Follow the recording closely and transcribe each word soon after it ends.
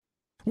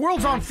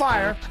World's on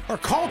fire. Our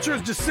culture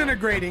is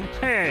disintegrating.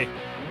 Hey,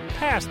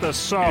 pass the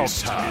salt.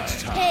 It's time.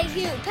 Hey,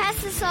 you,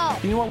 pass the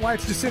salt. You know why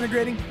it's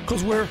disintegrating?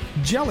 Because we're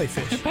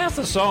jellyfish. Pass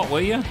the salt,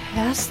 will you?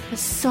 Pass the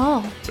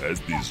salt.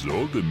 Pass the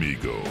salt,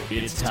 amigo.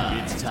 It's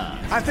time.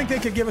 I think they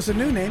could give us a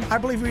new name. I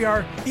believe we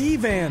are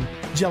Evan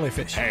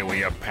jellyfish. Hey, will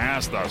you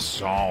pass the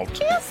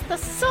salt? Pass the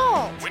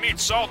salt. We need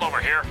salt over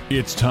here.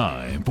 It's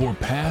time for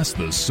Pass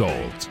the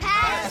Salt.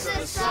 Pass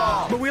the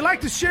salt. But we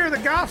like to share the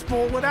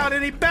gospel without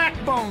any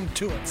backbone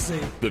to it, see?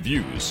 The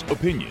views,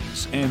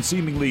 opinions, and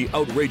seemingly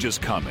outrageous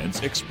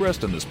comments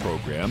expressed on this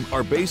program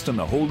are based on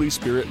the Holy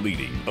Spirit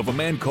leading of a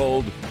man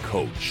called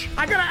Coach.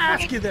 I gotta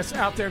ask you this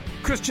out there,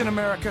 Christian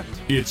America.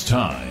 It's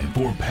time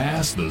for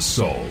Pass the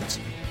Salt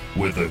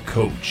with a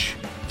coach,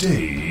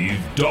 Dave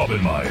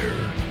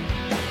Daubenmire.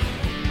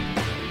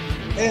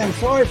 Hey, I'm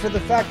sorry for the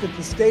fact that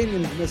the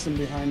stadium's missing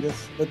behind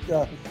us, but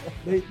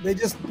they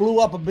just blew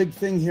up a big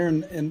thing here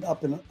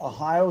up in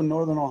Ohio, in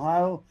northern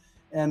Ohio,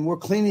 and we're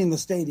cleaning the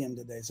stadium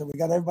today. So we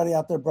got everybody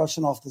out there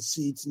brushing off the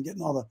seats and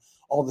getting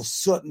all the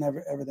soot and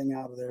everything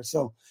out of there.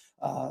 So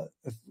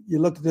if you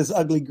look at this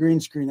ugly green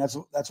screen,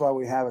 that's why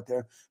we have it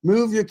there.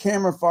 Move your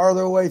camera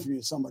farther away from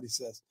you, somebody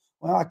says.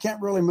 Well, I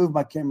can't really move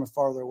my camera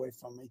farther away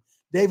from me.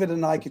 David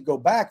and I could go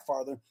back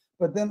farther,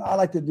 but then I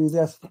like to do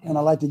this, and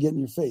I like to get in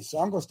your face. So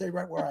I'm going to stay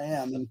right where I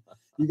am, and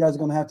you guys are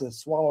going to have to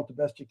swallow it the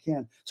best you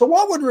can. So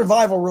what would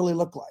revival really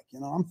look like? You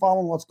know, I'm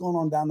following what's going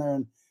on down there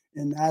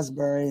in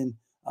Asbury and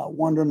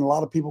wondering, a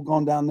lot of people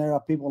going down there,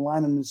 people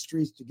lining the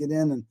streets to get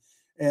in.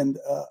 And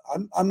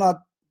I'm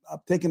not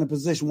taking a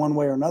position one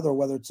way or another,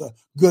 whether it's a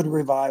good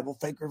revival,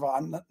 fake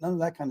revival, none of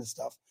that kind of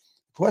stuff.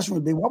 The question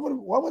would be, what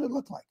would it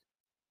look like?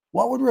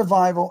 What would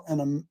revival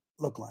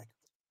look like?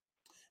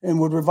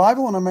 And would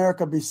revival in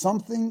America be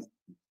something,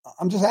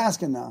 I'm just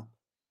asking now,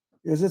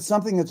 is it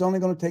something that's only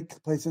going to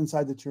take place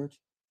inside the church?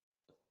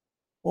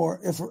 Or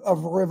if a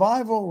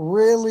revival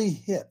really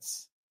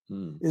hits,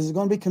 is it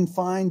going to be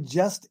confined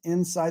just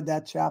inside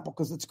that chapel?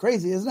 Because it's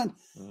crazy, isn't it?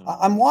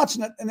 I'm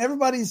watching it, and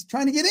everybody's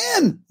trying to get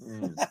in.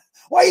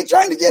 Why are you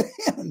trying to get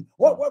in?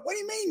 What do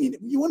you mean?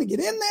 You want to get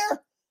in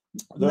there?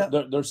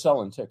 They're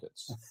selling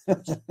tickets.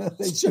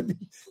 They should be.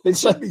 They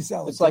should be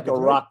selling. It's like tickets,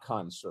 a rock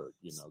concert,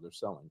 They're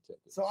selling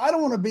tickets. So I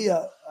don't want to be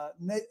a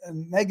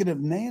negative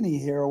nanny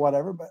here or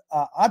whatever, but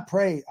I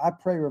pray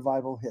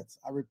revival hits.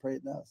 I would pray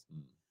it does.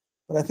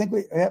 But I think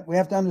we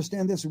have to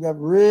understand this. We have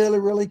really,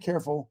 really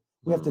careful.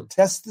 We have to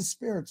test the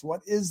spirits.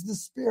 What is the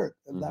spirit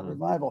of that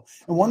revival?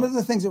 And one of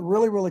the things that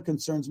really, really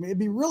concerns me, it'd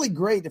be really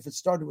great if it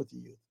started with the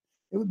youth.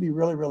 It would be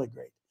really, really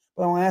great.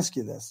 But I want to ask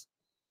you this.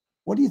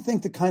 What do you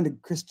think the kind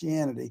of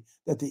Christianity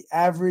that the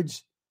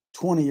average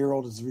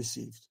 20-year-old has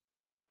received?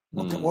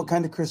 What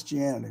kind of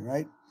Christianity,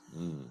 right?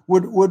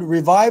 Would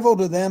revival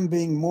to them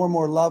being more and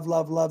more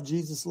love,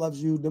 Jesus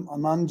loves you,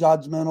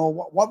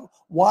 non-judgmental,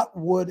 what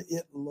would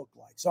it look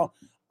like? So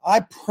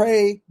I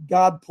pray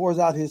God pours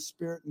out his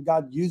spirit and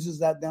God uses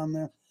that down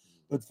there.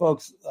 But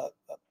folks,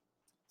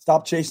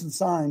 stop chasing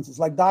signs. It's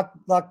like Doc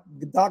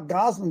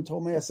Goslin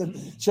told me. I said,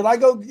 should I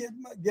go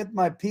get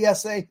my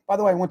PSA? By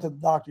the way, I went to the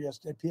doctor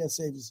yesterday.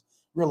 PSA was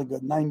really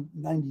good,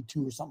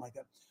 92 or something like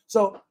that.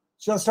 So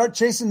should I start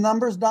chasing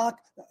numbers, Doc?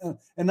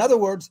 In other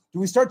words, do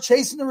we start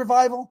chasing the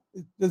revival?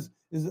 Is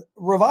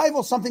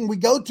revival something we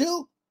go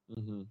to?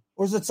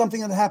 Or is it something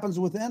that happens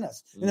within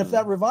us? And if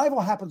that revival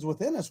happens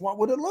within us, what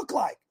would it look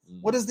like?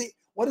 What is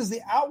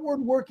the outward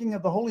working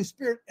of the Holy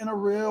Spirit in a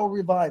real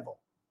revival?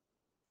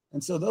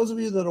 And so those of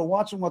you that are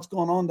watching what's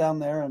going on down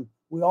there, and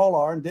we all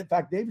are, and in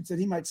fact, David said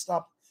he might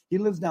stop. He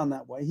lives down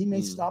that way. He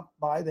may stop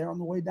by there on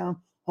the way down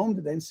home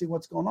today and see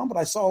what's going on. But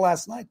I saw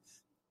last night,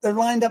 they're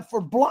lined up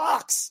for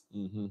blocks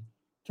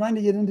trying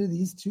to get into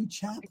these two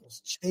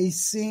chapels,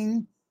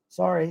 chasing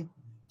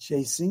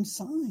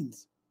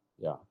signs.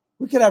 Yeah.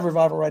 We could have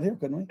revival right here,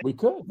 couldn't we? We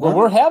could. Well,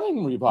 we're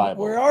having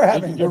revival. We are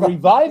having You're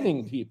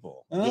reviving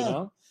people,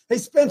 Hey,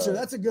 Spencer,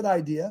 that's a good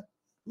idea.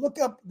 Go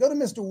to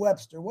Mr.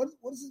 Webster.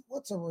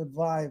 What's a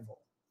revival?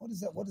 What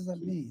does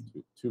that mean?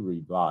 To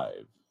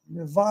revive.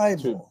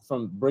 Revival.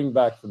 Bring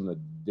back from the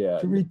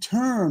dead. To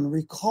return,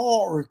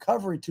 recall,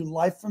 recovery to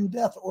life from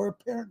death or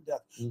apparent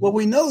death. Well,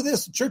 we know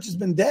this. The church has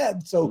been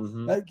dead, so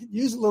that could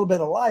use a little bit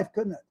of life,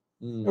 couldn't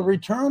it? A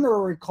return or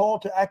a recall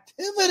to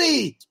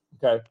activity.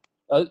 Okay.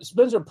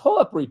 Spencer, pull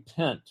up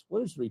repent.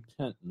 What does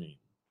repent mean?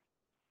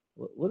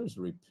 What does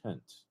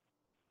repent?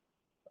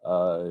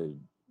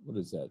 What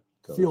is that?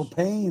 Coach? Feel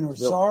pain or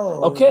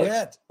sorrow. Okay, or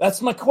regret.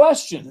 That's my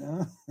question.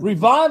 Yeah.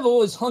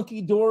 Revival is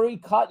hunky-dory,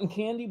 cotton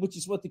candy, which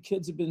is what the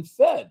kids have been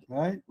fed.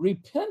 Right.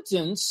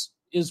 Repentance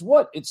is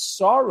what? It's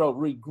sorrow,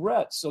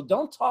 regret. So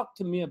don't talk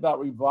to me about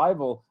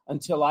revival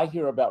until I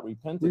hear about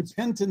repentance.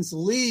 Repentance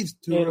leads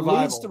to revival.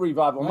 It leads to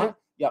revival. Right?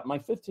 My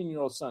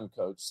 15-year-old son,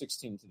 Coach,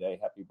 16 today.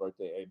 Happy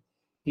birthday, Abe.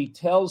 He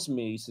tells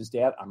me, he says,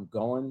 Dad, I'm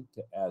going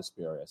to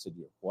Asbury. I said,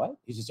 you're what?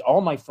 He says,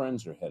 all my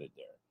friends are headed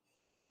there.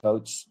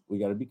 Coach, we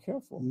got to be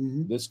careful.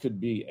 This could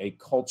be a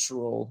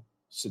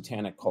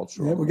satanic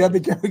cultural. Yeah, we got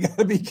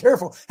to be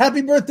careful.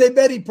 Happy birthday,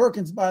 Betty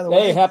Perkins, by the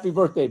way. Hey, happy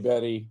birthday,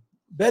 Betty.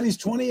 Betty's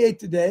 28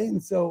 today,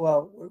 and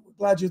so we're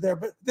glad you're there.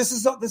 But this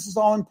is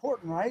all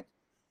important, right?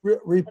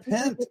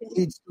 Repent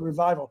leads to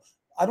revival.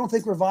 I don't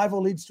think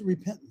revival leads to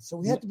repentance. So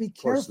we have to be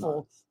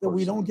careful that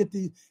we don't get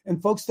the.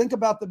 And folks, think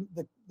about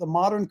the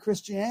modern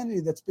Christianity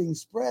that's being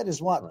spread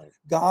is what? Right.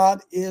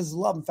 God is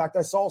love. In fact,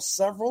 I saw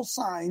several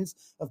signs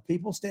of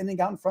people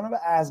standing out in front of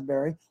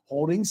Asbury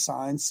holding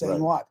signs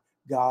saying what?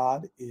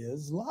 God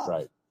is love.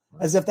 Right.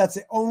 As if that's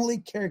the only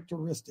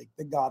characteristic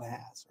that God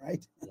has,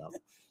 right? Yeah.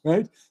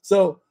 Right?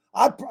 So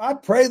I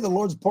pray the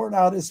Lord's pouring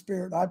out his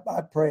spirit. I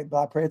pray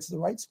it's the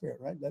right spirit,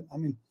 right?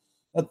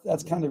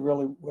 That's kind of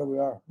really where we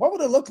are. What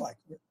would it look like?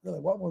 Really,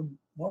 what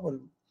would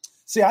it,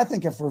 see, I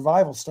think if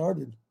revival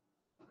started,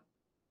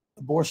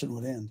 abortion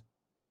would end.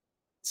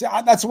 See,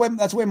 that's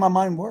the way my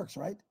mind works,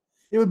 right?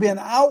 It would be an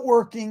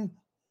outworking.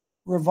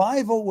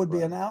 Revival would be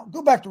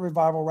go back to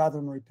revival rather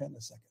than repent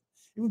a second.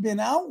 It would be an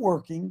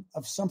outworking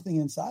of something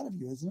inside of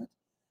you, isn't it?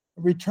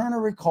 A return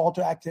or recall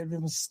to activity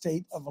of a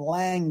state of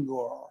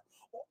languor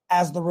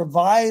as the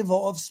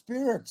revival of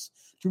spirits.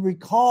 To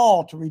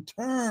recall, to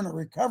return, or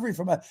recovery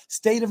from a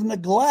state of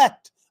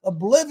neglect,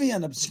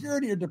 oblivion,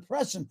 obscurity, or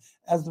depression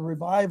as the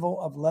revival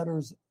of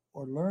letters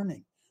or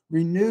learning.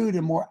 Renewed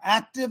and more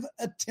active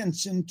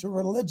attention to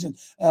religion,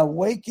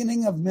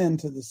 awakening of men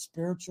to the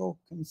spiritual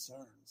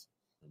concerns.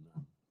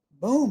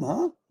 Boom,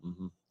 huh?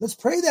 Mm-hmm. Let's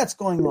pray that's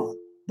going on.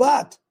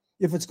 But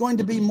if it's going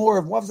to be more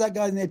of, what was that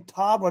guy's name?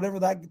 What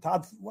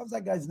was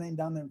that guy's name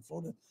down there in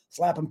Florida?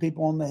 Slapping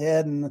people on the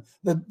head, and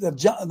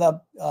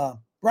the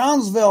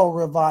Brownsville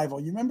revival.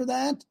 You remember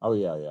that? Oh,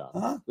 yeah.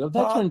 Huh?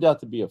 That turned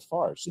out to be a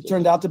farce. It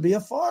turned out to be a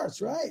farce,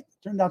 right?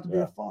 It turned out to be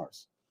a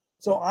farce.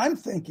 So I'm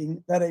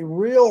thinking that a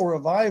real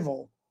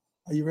revival,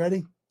 are you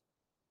ready?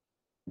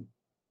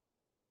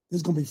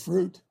 There's going to be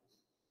fruit.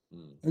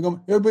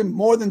 There'll be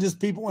more than just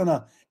people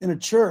in a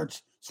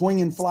church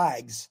swinging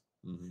flags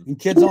and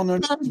kids on their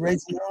knees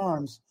raising their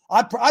arms.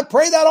 I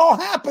pray that all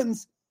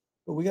happens,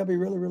 but we got to be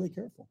really, really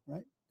careful,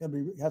 right? Got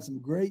to have some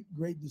great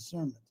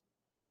discernment.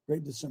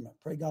 Great discernment.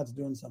 Pray God's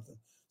doing something.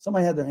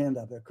 Somebody had their hand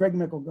out there. Craig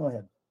Mickle, go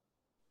ahead.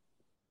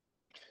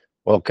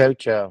 Well,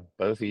 Coach,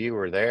 both of you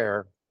were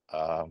there.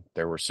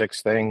 There were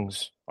 6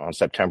 things on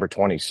September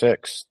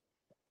 26th,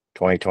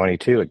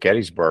 2022 at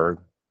Gettysburg.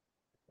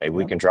 Maybe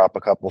we can drop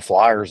a couple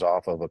flyers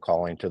off of a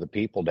calling to the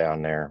people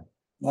down there.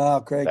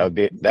 Wow, Craig.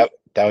 That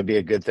would be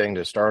a good thing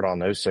to start on,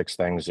 those 6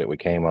 things that we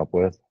came up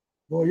with.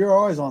 Well, you're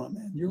always on it,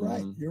 man. You're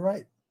right. You're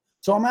right.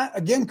 So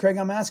Craig,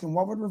 I'm asking,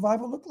 what would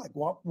revival look like?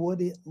 What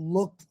would it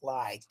look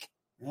like?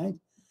 Right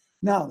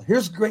now,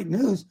 here's great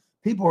news.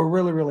 People are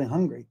really, really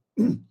hungry,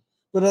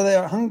 but are they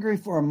hungry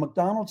for a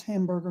McDonald's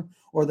hamburger,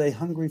 or are they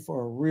hungry for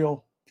a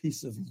real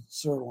piece of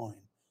sirloin?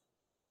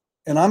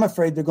 And I'm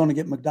afraid they're going to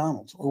get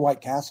McDonald's or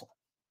White Castle.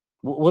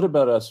 What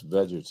about us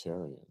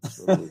vegetarians?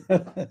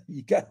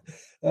 You got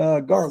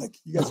garlic.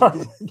 You got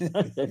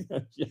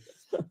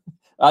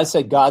I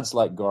say God's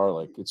like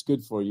garlic. It's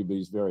good for you, but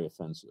he's very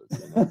offensive.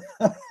 You know?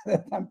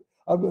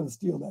 I'm going to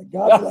steal that.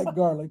 God's like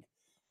garlic,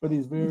 but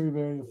he's very,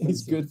 very offensive.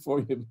 He's good for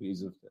you, but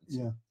he's offensive.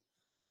 Yeah.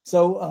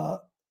 So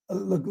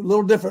look, a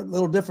little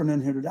different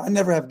in here today. I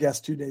never have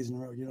guests 2 days in a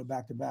row,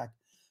 back to back.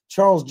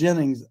 Charles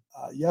Jennings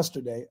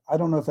yesterday. I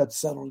don't know if that's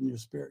settled in your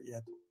spirit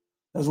yet.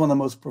 That was one of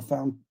the most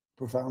profound.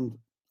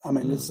 I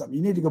mean, it's something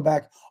you need to go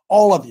back.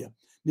 All of you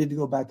need to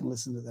go back and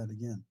listen to that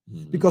again.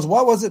 Because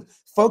what was it,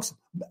 folks?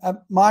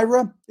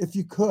 Myra, if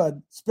you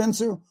could,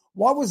 Spencer,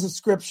 what was the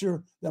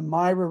scripture that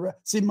Myra read?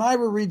 See,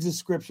 Myra reads the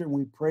scripture and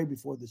we pray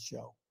before the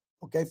show.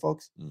 Okay,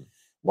 folks?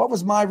 What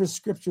was Myra's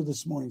scripture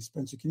this morning,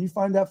 Spencer? Can you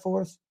find that for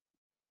us?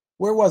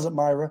 Where was it,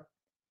 Myra?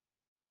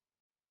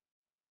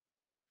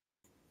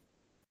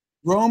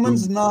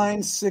 Romans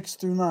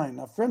 9:6-9.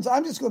 Now, friends,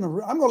 I'm going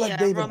to let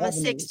David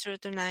Romans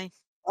 6-9.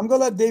 I'm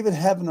going to let David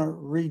Heavener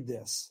read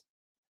this.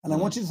 And I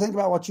want you to think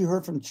about what you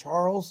heard from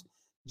Charles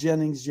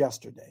Jennings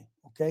yesterday,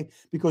 okay?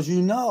 Because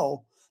you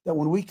know that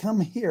when we come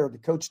here to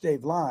Coach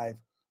Dave Live,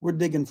 we're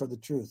digging for the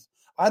truth.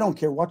 I don't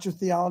care what your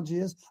theology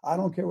is. I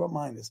don't care what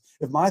mine is.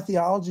 If my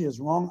theology is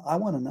wrong, I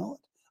want to know it.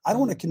 I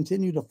don't want to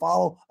continue to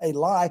follow a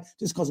lie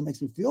just because it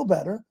makes me feel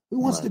better. Who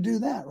wants to do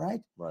that,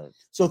 right? Right.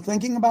 So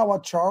thinking about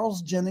what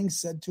Charles Jennings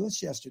said to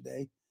us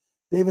yesterday,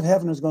 David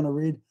Heavener is going to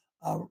read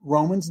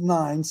Romans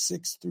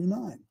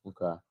 9:6-9.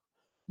 Okay.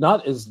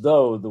 Not as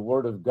though the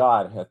word of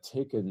God hath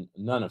taken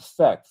none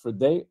effect, for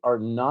they are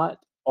not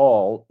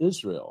all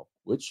Israel,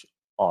 which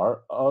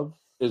are of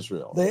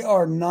Israel. They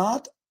are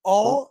not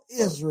all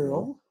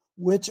Israel,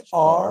 which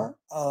are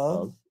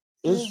of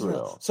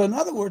Israel. So in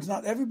other words,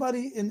 not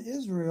everybody in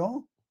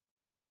Israel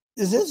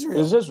is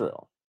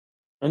Israel.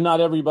 And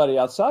not everybody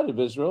outside of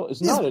Israel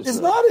is not Israel. It's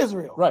not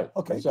Israel. Right.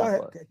 Okay, exactly. Go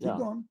ahead. Okay, keep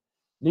going.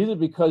 Neither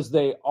because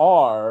they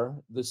are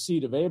the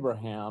seed of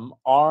Abraham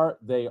are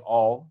they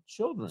all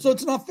children. So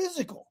it's not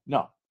physical.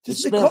 No.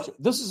 It's spiritual.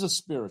 This is a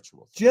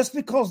spiritual thing. Just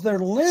because their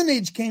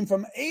lineage came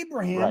from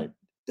Abraham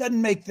doesn't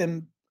make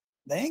them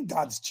They ain't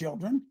God's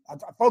children.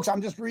 Folks,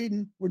 I'm just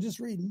reading. We're just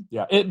reading.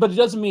 Yeah, but it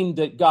doesn't mean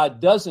that God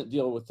doesn't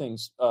deal with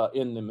things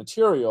in the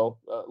material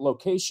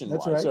location-wise.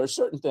 That's right. There are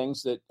certain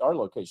things that are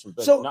location,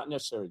 but So- not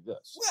necessarily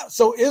this. Well,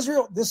 so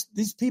Israel,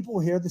 these people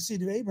here, the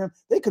seed of Abraham,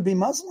 they could be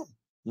Muslim.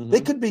 Mhm.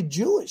 They could be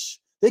Jewish.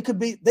 They could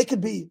be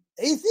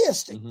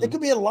atheistic. Mhm. They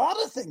could be a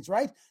lot of things,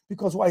 right?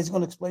 Because why? He's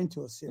going to explain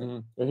to us here.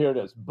 Mhm. Here it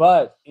is.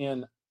 But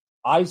in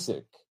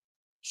Isaac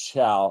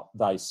shall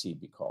thy seed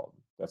be called.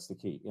 That's the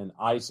key. In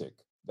Isaac,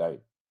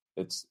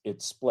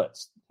 it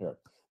splits here.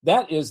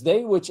 That is,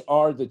 they which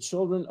are the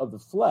children of the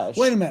flesh.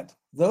 Wait a minute.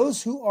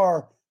 Those who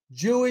are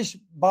Jewish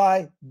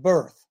by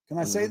birth. Can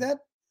I say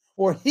that?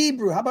 Or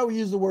Hebrew. How about we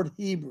use the word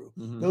Hebrew?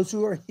 Mhm. Those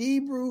who are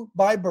Hebrew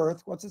by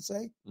birth. What's it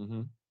say?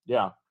 Mhm.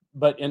 Yeah.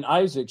 But in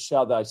Isaac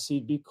shall thy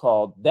seed be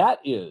called. That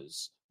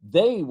is,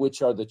 they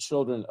which are the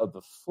children of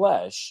the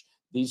flesh,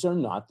 these are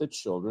not the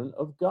children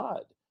of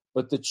God,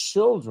 but the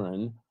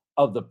children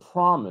of the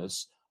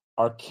promise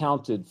are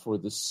counted for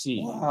the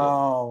seed.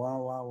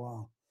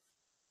 Wow.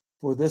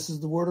 For this is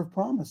the word of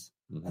promise.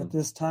 Mhm. At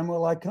this time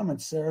will I come, and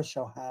Sarah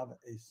shall have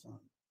a son.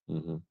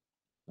 Mhm.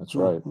 That's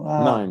right.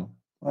 Wow. 9.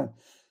 Right.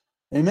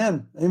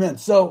 Amen.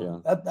 So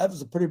Yeah. that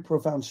was a pretty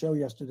profound show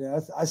yesterday.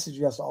 I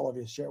suggest all of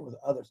you share it with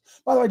others.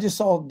 By the way, I just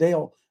saw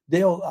Dale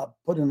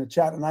put in the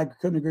chat, and I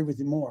couldn't agree with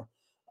you more.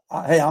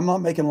 Hey, I'm not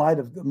making light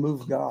of the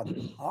move of God.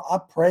 I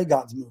pray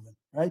God's moving,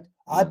 right?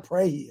 I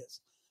pray He is.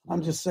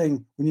 I'm just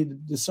saying we need to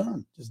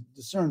discern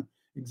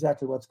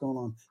exactly what's going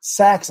on.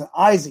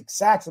 Isaac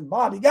Saxon,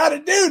 Bob, you got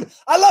it, dude.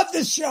 I love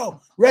this show.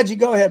 Reggie,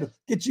 go ahead.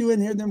 Get you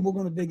in here, then we're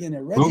going to dig in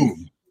here. Reggie,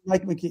 Boom.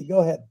 Mike McKee, go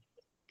ahead.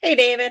 Hey,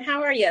 David,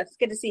 how are you? It's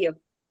good to see you.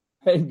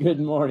 Hey, good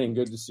morning.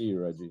 Good to see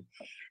you, Reggie.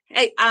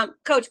 Hey,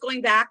 Coach,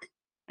 going back,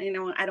 I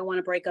know I don't want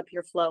to break up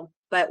your flow,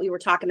 but we were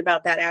talking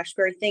about that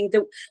Ashbury thing.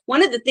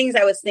 One of the things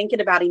I was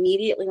thinking about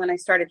immediately when I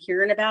started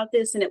hearing about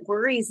this, and it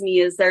worries me,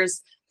 is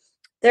there's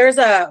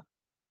a,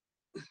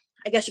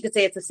 I guess you could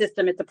say it's a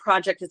system, it's a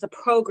project, it's a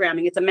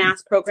programming, it's a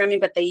mass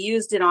programming, but they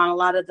used it on a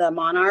lot of the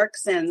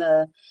monarchs and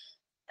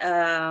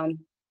the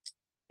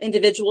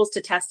individuals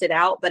to test it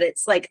out. But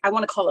it's like, I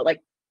want to call it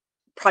like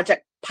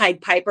Project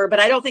Pied Piper, but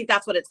I don't think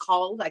that's what it's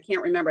called. I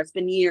can't remember. It's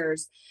been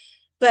years.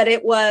 But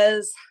it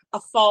was a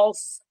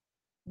false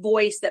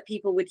voice that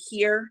people would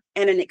hear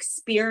and an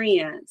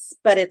experience,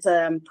 but it's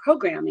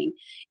programming.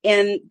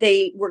 And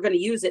they were going to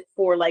use it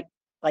for like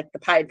the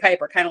Pied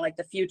Piper, kind of like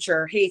the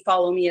future, hey,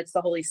 follow me, it's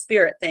the Holy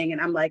Spirit thing. And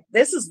I'm like,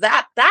 that's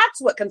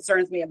what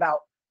concerns me about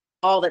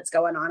all that's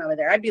going on over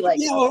there. I'd be like,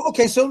 yeah,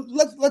 okay, so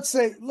let's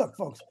say, look,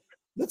 folks,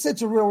 let's say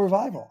it's a real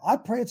revival. I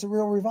pray it's a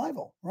real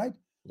revival, right?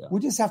 Yeah.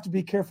 We just have to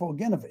be careful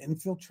again of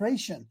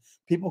infiltration,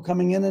 people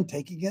coming in and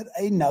taking it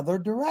another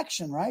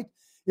direction, right?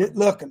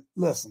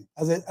 Listen,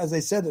 as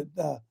they said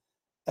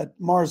at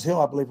Mars Hill,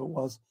 I believe it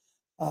was,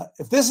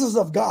 if this is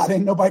of God,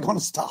 ain't nobody going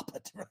to stop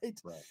it, right?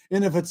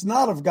 And if it's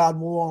not of God,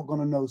 we're all going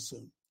to know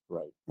soon,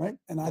 right?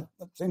 And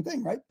same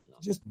thing, right?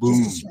 Just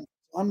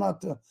I'm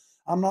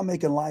not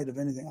making light of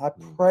anything. I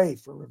pray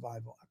for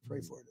revival. I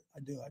pray for it.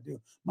 I do.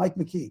 Mike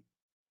McKee.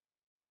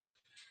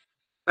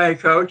 Hey,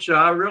 Coach,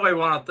 I really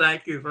want to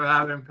thank you for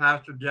having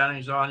Pastor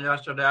Jennings on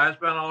yesterday. I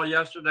spent all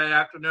yesterday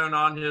afternoon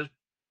on his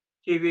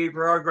TV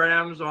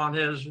programs,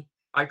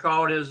 I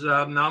called his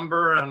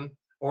number and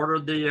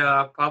ordered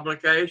the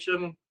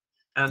publication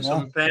and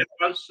some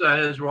pamphlets,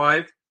 his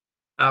wife.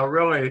 I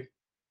really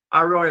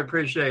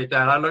appreciate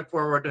that. I look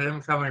forward to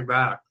him coming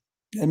back.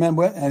 Amen.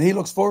 And he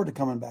looks forward to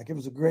coming back. It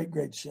was a great,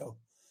 great show.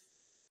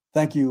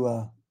 Thank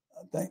you.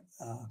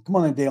 Come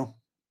on in, Dale.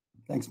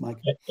 Thanks, Mike.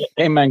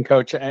 Amen,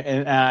 Coach.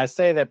 And I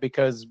say that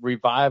because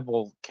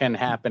revival can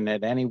happen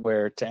at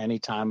anywhere, to any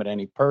time, at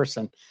any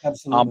person.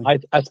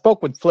 Absolutely. I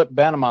spoke with Flip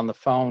Benham on the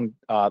phone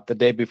the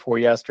day before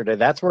yesterday.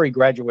 That's where he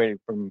graduated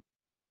from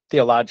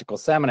theological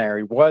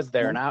seminary, was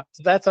there. And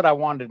that's what I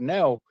wanted to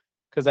know,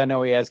 because I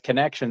know he has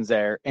connections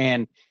there.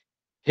 And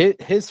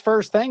his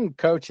first thing,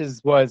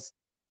 coaches, was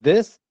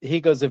this. He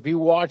goes, if you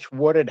watch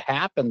what had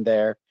happened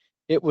there,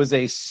 it was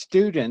a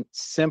student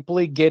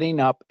simply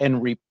getting up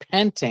and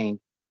repenting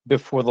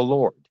before the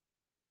Lord.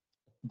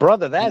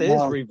 Brother, that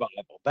is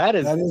revival. That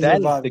is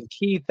the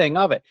key thing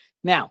of it.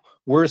 Now,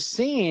 we're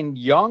seeing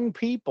young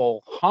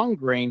people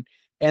hungering,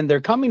 and they're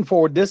coming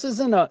forward. This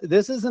isn't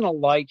a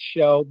light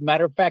show.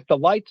 Matter of fact, the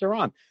lights are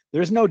on.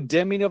 There's no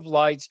dimming of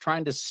lights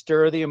trying to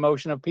stir the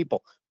emotion of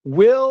people.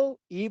 Will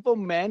evil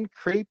men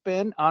creep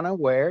in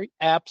unaware?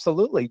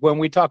 Absolutely. When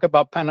we talk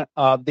about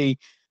the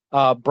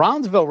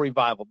Brownsville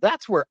revival,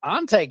 that's where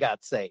Ante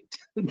got saved.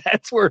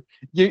 That's where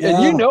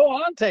you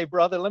know Ante,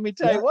 brother. Let me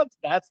tell you what,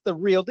 that's the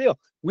real deal.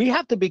 We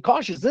have to be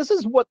cautious. This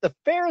is what the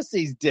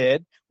Pharisees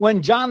did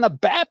when John the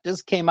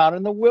Baptist came out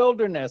in the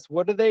wilderness.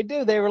 What did they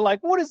do? They were like,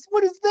 what is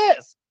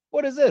this?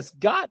 What is this?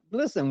 God,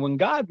 listen, when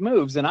God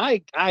moves, and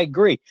I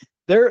agree,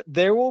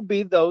 there will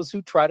be those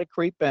who try to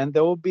creep in.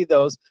 There will be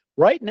those.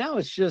 Right now,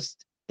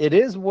 it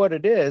is what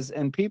it is,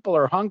 and people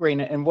are hungry.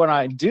 And what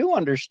I do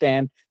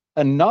understand,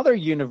 another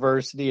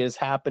university is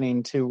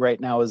happening to right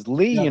now is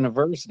Lee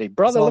University.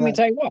 Brother, let me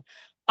tell you what,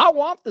 I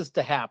want this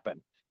to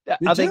happen.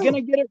 Are they going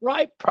to get it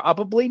right?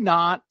 Probably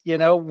not.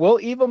 Will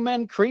evil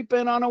men creep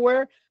in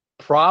unaware?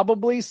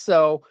 Probably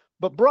so.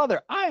 But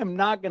brother, I am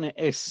not going to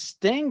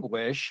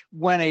extinguish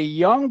when a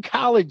young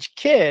college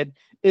kid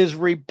is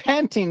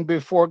repenting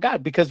before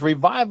God, because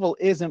revival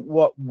isn't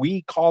what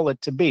we call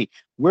it to be.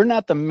 We're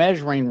not the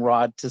measuring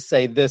rod to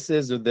say this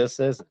is or this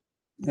isn't.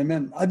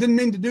 Amen. I didn't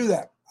mean to do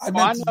that. I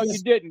know you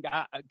didn't.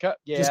 I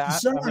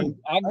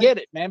get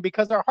it, man,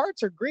 because our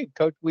hearts are grieved,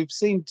 Coach. We've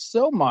seen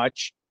so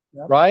much,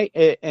 right?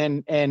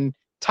 And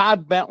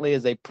Todd Bentley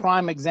is a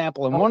prime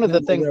example. And one of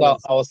the things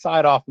I'll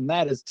side off from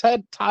that is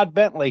Todd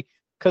Bentley,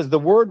 because the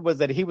word was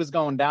that he was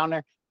going down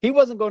there. He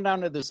wasn't going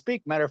down there to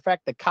speak. Matter of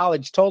fact, the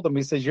college told him,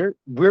 he says,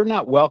 we're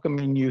not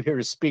welcoming you here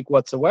to speak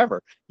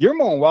whatsoever. You're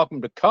more than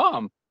welcome to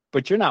come,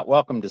 but you're not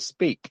welcome to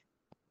speak.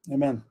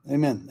 Amen.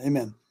 Amen.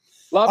 Amen.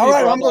 Love you,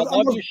 right,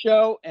 love your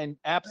show. And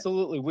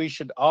absolutely, we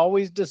should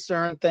always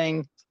discern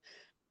things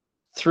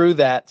through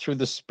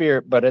the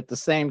Spirit. But at the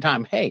same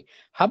time, hey,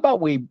 how about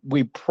we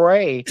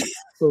pray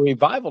for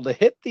revival to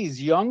hit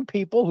these young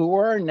people who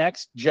are our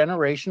next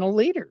generational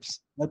leaders?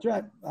 That's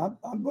right.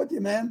 I'm with you,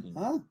 man.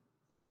 Huh?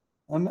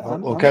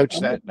 Coach,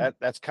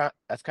 that's kind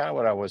of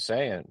what I was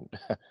saying.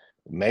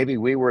 Maybe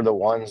we were the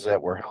ones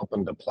that were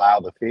helping to plow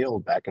the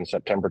field back in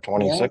September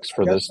 26th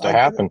for this to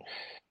happen.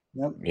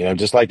 Yep.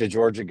 Just like the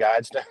Georgia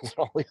Guidestones and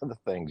all the other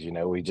things,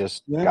 we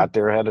just got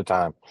there ahead of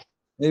time.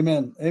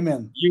 Amen.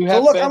 Amen. You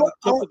have been the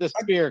tip of the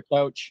spear,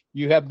 Coach.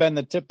 You have been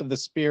the tip of the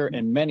spear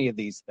in many of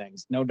these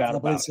things. No doubt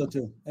about it. So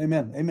too.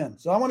 Amen. Amen.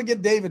 So I want to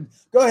get David.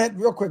 Go ahead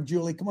real quick,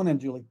 Julie. Come on in,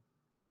 Julie.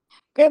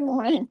 Good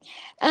morning.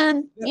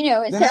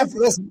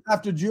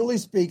 After Julie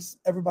speaks,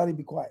 everybody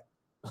be quiet.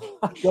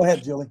 Go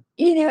ahead, Julie.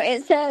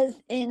 It says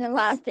in the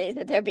last days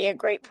that there'll be a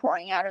great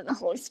pouring out of the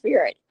Holy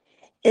Spirit.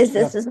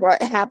 Is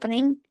what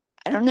happening?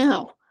 I don't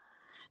know.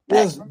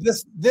 This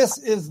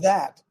is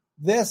that.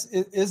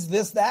 Is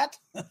this that?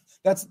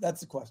 That's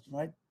the question,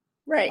 right?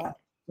 Right.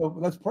 So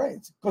let's pray,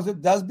 because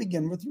it does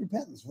begin with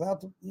repentance.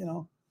 Without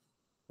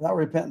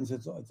repentance,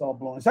 it's all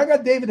blown. So I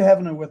got David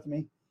Heavener with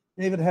me.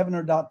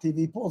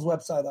 DavidHeavener.tv. Pull his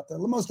website up there.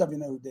 Most of you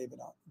know who David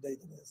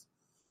is.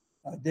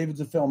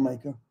 David's a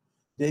filmmaker.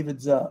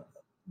 David's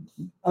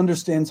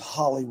understands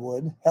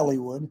Hollywood.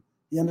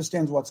 He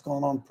understands what's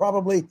going on,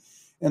 probably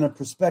in a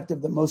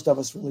perspective that most of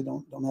us really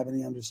don't have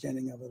any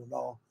understanding of it at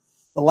all.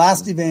 The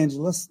Last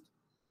Evangelist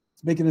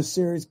is making a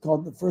series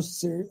called the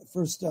first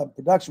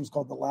production was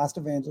called The Last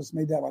Evangelist.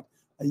 Made that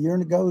a year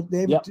ago,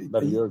 David? Yep,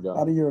 about a year ago.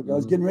 Mm-hmm.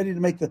 He's getting ready to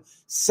make the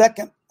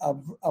second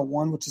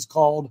one, which is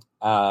called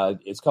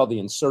it's called The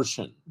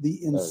Insertion.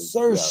 The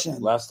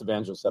Insertion. Last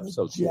Evangelist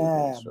episode 2.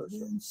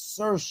 The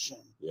Insertion.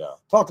 Yeah.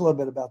 Talk a little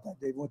bit about that,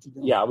 Dave. What you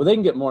doing? Yeah, well, they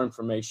can get more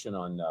information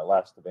on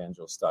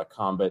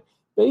lastevangelist.com. But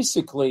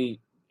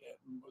basically,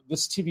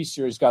 this TV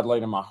series God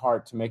laid on my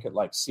heart to make it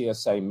like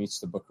CSI meets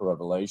the Book of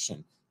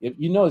Revelation. If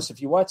you notice,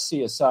 if you watch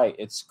CSI,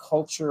 it's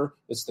culture,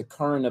 it's the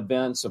current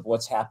events of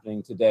what's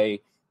happening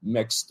today,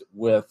 mixed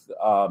with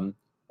the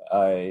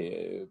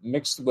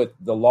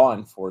law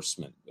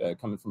enforcement,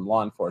 coming from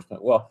law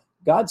enforcement. Well,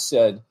 God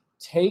said,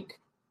 take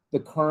the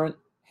current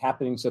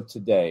happenings of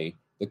today,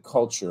 the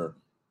culture,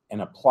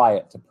 and apply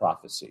it to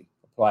prophecy,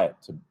 apply it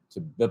to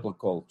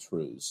biblical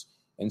truths.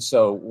 And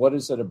so what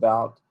is it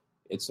about?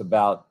 It's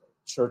about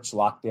church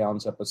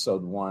lockdowns,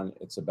 episode 1.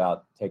 It's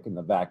about taking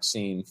the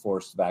vaccine,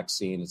 forced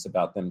vaccine. It's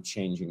about them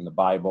changing the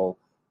Bible,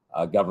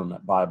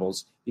 government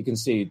Bibles. You can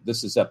see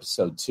this is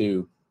episode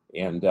 2,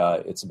 and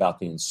it's about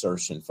the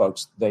insertion.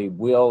 Folks,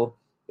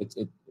 it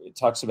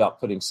talks about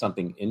putting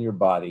something in your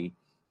body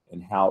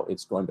and how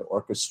it's going to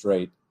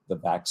orchestrate the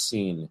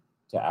vaccine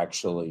to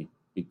actually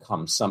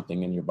become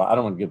something in your body. I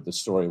don't want to give the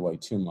story away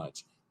too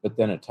much, but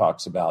then it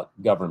talks about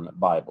government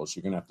Bibles.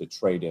 You're going to have to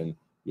trade in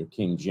your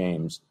King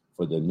James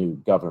for the new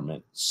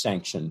government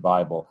sanctioned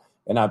Bible.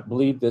 And I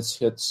believe this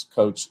hits,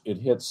 Coach, it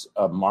hits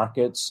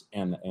markets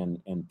and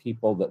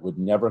people that would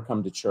never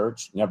come to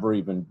church, never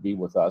even be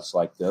with us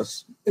like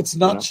this. It's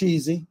not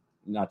cheesy.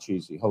 Not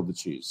cheesy. Hold the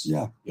cheese.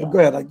 Yeah. Go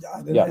ahead.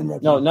 I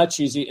didn't No, not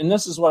cheesy. And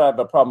this is what I have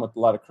a problem with a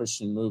lot of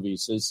Christian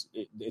movies is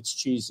it's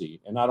cheesy,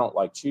 and I don't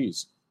like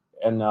cheese.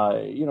 And,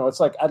 it's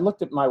like I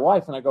looked at my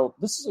wife and I go,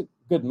 this is a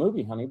good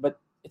movie, honey, but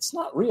it's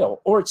not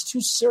real, or it's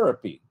too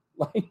syrupy.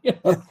 Like,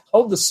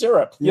 hold the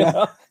syrup,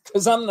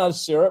 because I'm not a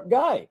syrup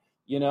guy,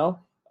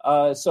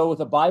 So with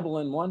a Bible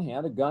in one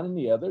hand, a gun in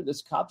the other,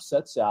 this cop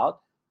sets out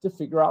to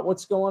figure out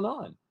what's going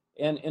on.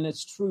 And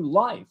it's true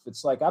life.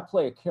 It's like I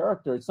play a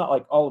character. It's not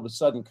like all of a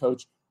sudden,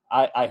 Coach,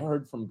 I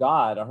heard from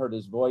God. I heard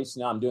his voice.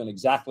 Now I'm doing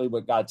exactly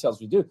what God tells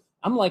me to do.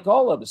 I'm like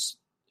all of us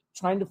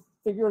trying to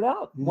figure it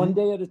out one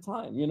day at a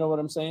time. You know what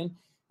I'm saying?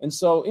 And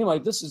so anyway,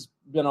 this has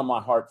been on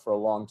my heart for a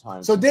long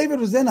time. So David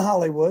was in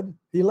Hollywood.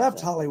 He left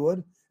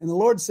Hollywood. And the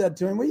Lord said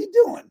to him, what are you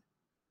doing?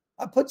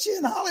 I put you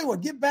in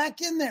Hollywood. Get back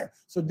in there.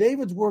 So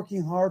David's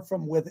working hard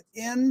from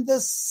within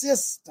the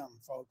system,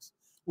 folks,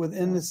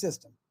 within the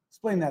system.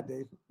 Explain that,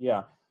 Dave.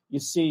 Yeah. You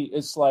see,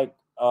 it's like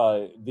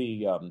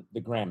the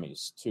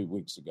Grammys 2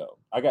 weeks ago.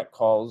 I got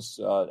calls.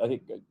 I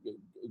think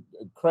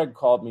Craig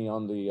called me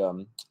on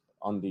the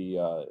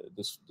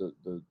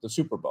the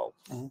Super Bowl.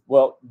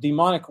 Well,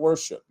 demonic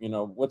worship.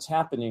 What's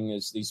happening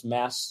is these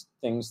mass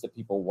things that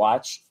people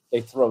watch.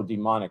 They throw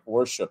demonic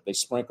worship. They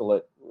sprinkle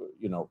it.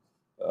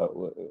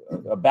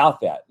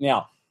 About that.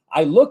 Now,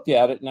 I looked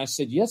at it and I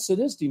said, yes, it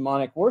is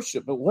demonic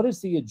worship, but what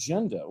is the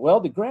agenda? Well,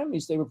 the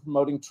Grammys, they were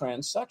promoting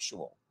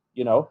transsexual.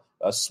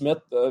 Smith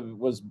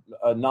was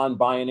a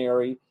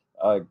non-binary.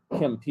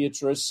 Kim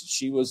Petras,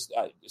 she was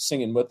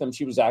singing with them.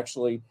 She was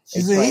actually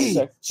she's a he.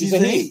 She's a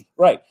he.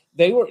 Right.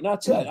 They were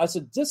not. I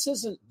said, this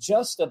isn't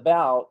just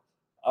about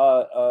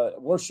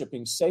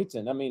worshiping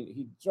Satan. I mean,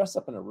 he dressed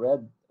up in a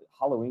red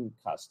Halloween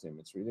costume.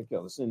 It's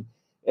ridiculous. And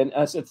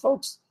I said,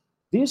 folks,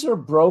 these are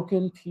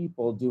broken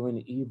people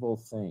doing evil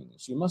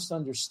things. You must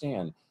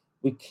understand,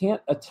 we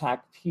can't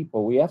attack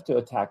people. We have to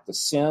attack the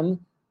sin,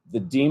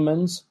 the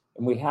demons,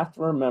 and we have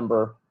to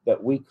remember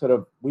that we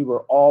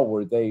were all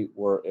where they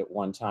were at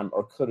one time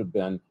or could have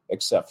been,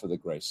 except for the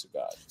grace of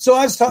God. So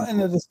I was talking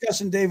in the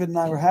discussion David and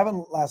I were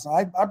having last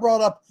night. I brought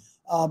up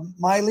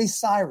Miley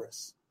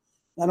Cyrus.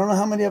 I don't know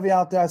how many of you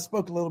out there, I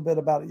spoke a little bit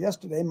about it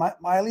yesterday.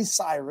 Miley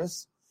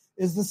Cyrus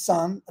is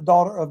the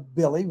daughter of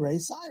Billy Ray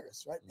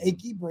Cyrus, right?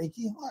 Achy,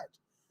 breaky heart.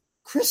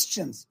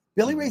 Christians.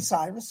 Billy Ray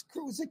Cyrus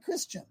was a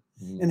Christian.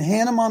 And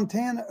Hannah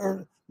Montana,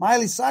 or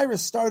Miley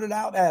Cyrus started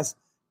out as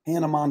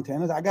Hannah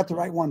Montana. I got the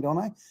right one, don't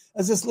I?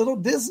 As this little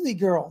Disney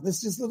girl,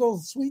 this little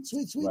sweet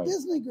right.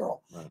 Disney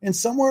girl. Right. And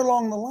somewhere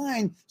along the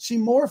line, she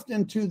morphed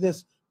into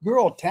this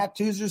girl,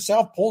 tattoos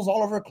herself, pulls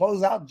all of her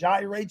clothes out,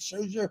 gyrates,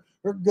 shows you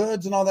her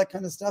goods and all that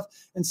kind of stuff,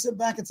 and sit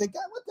back and say,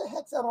 God, what the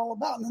heck's that all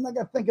about? And then I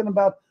got thinking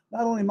about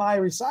not only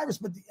Miley Cyrus,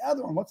 but the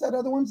other one. What's that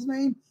other one's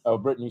name? Oh,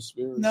 Britney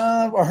Spears.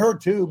 No, or her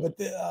too, but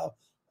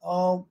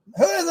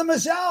who is it,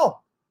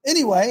 Michelle?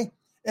 Anyway,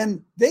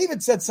 and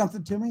David said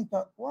something to me. He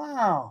thought,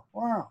 wow.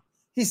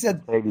 He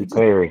said, Katy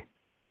Perry.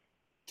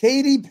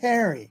 Katy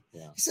Perry.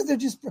 Yeah. He said,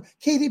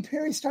 Katy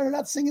Perry started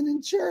out singing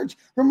in church.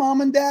 Her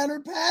mom and dad are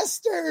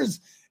pastors.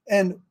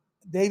 And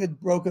David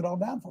broke it all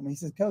down for me. He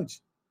said, Coach,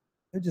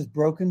 they're just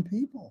broken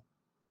people.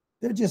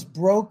 They're just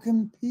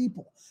broken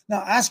people.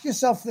 Now, ask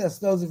yourself this,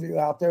 those of you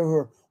out there who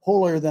are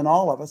holier than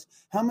all of us,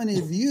 how many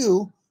of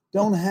you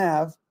don't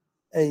have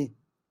a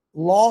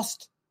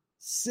lost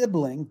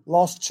sibling,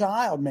 lost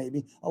child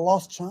maybe, a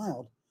lost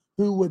child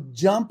who would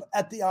jump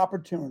at the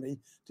opportunity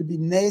to be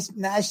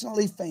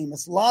nationally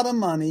famous, a lot of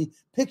money,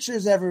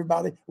 pictures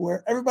everybody,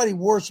 where everybody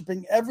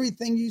worshiping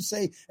everything you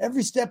say,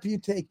 every step you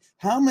take.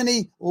 How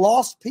many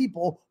lost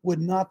people would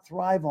not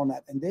thrive on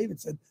that? And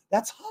David said,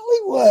 that's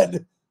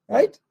Hollywood,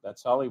 right?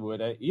 That's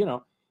Hollywood.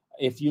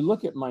 If you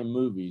look at my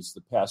movies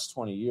the past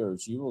 20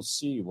 years, you will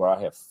see where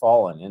I have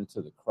fallen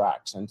into the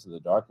cracks, into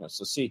the darkness.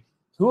 So see,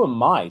 who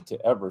am I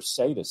to ever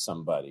say to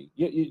somebody,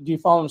 do you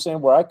follow what I'm saying,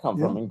 where I come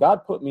from? And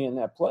God put me in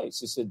that place.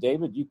 He said,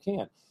 David, you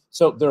can't.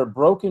 So there are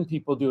broken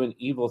people doing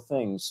evil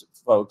things,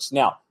 folks.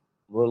 Now,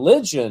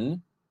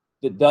 religion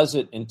that does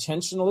it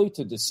intentionally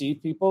to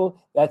deceive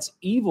people, that's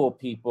evil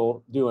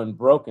people doing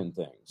broken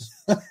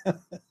things.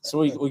 So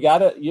we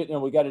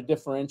gotta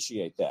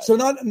differentiate that. So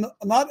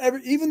not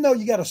every, even though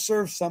you got to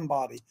serve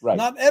somebody, right?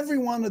 Not every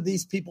one of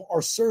these people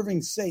are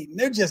serving Satan.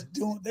 They're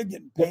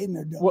getting paid and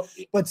they're doing.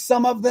 But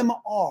some of them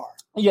are.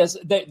 Yes,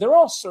 they're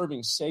all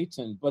serving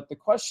Satan. But the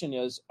question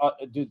is,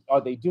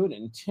 are they doing it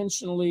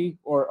intentionally,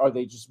 or are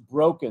they just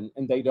broken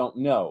and they don't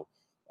know?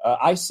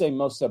 I say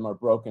most of them are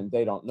broken.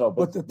 They don't know.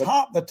 But the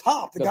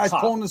guy's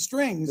pulling the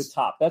strings. The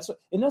top. That's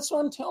what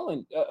I'm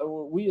telling.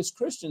 We as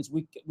Christians,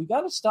 we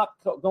got to stop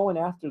going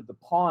after the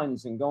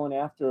pawns and going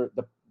after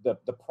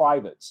the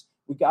privates.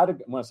 We got to.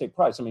 When I say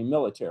privates, I mean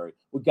military.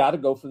 We got to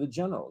go for the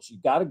generals. You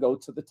got to go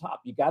to the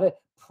top. You got to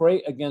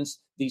pray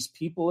against these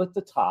people at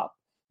the top.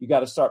 You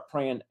got to start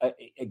praying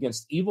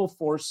against evil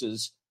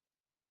forces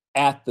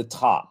at the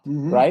top.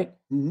 Right?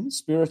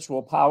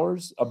 Spiritual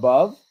powers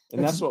above.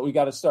 And that's what we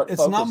got to start.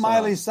 It's not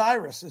Miley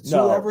Cyrus. It's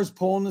whoever's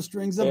pulling the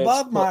strings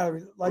above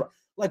Miley.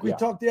 Like we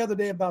talked the other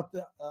day about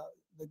the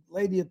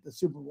lady at the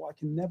Super Bowl.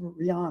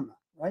 Rihanna,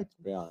 right?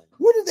 Rihanna.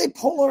 Where did they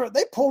pull her?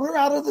 They pulled her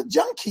out of the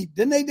junk heap,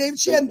 didn't they, Dave?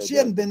 She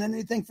hadn't been in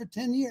anything for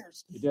 10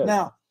 years.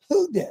 Now,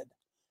 who did?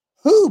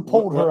 Who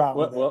pulled her out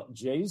of there? Well,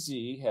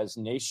 Jay-Z has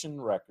nation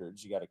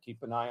records. You got to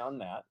keep an eye on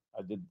that.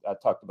 I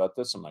talked about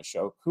this on my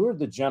show. Who are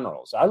the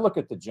generals? I look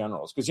at the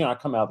generals because I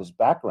come out of this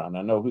background.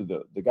 I know who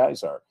the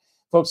guys are.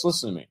 Folks,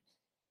 listen to me.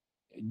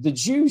 The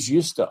Jews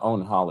used to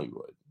own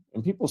Hollywood,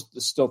 and people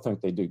still think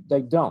they do.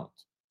 They don't.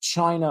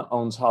 China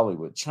owns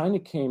Hollywood. China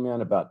came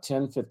in about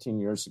 10, 15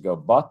 years ago,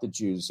 bought the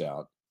Jews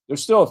out.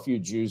 There's still a few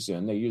Jews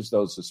in. They use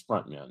those as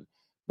frontmen.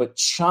 But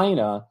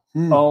China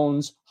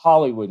owns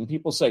Hollywood. And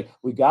people say,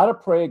 we got to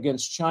pray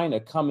against China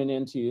coming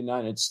into the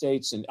United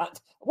States. And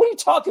what are you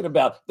talking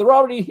about? They're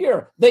already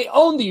here. They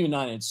own the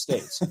United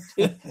States.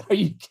 Are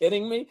you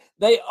kidding me?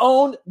 They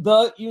own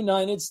the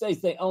United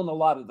States. They own a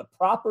lot of the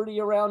property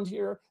around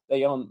here.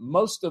 They own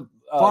most of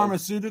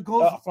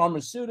pharmaceuticals.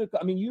 Pharmaceutical.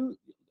 I mean,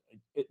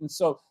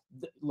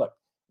 look,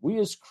 we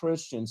as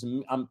Christians,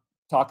 and I'm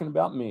talking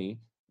about me,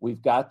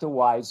 we've got to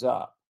wise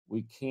up.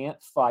 We can't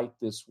fight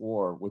this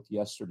war with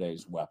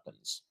yesterday's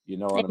weapons. You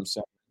know what I'm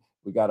saying?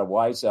 We got to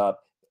wise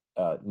up.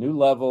 New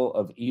level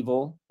of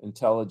evil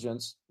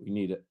intelligence. We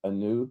need a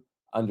new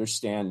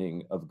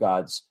understanding of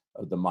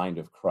the mind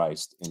of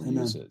Christ and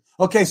Amen. use it.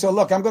 Okay, so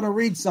look, I'm going to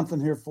read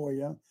something here for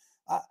you.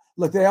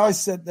 Look, they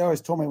always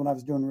told me when I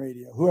was doing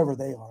radio, whoever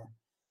they are,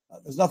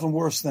 there's nothing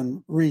worse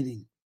than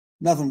reading.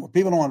 Nothing more.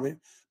 People don't want to read,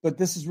 but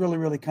this is really,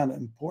 really kind of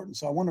important.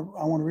 So I want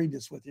to read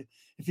this with you.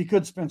 If you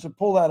could, Spencer,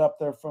 pull that up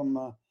there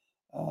from.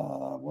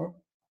 Where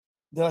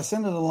did I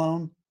send it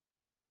alone?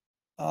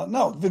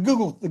 No, the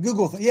Google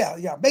thing.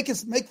 Yeah. Make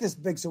this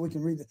big so we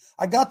can read it.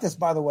 I got this,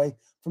 by the way,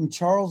 from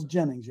Charles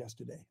Jennings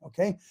yesterday.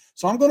 Okay,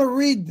 so I'm going to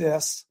read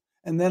this,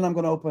 and then I'm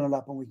going to open it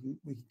up, and we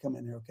can come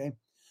in here. Okay,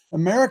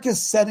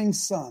 America's setting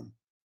sun,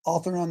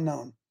 author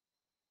unknown.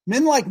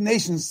 Men like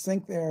nations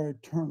think they are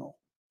eternal.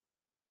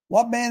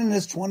 What man in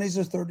his 20s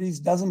or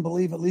 30s doesn't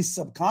believe, at least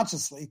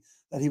subconsciously,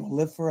 that he will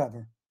live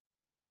forever?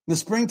 The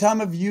springtime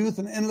of youth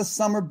and endless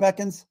summer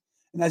beckons,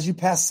 and as you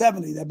pass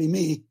 70, that'd be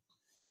me.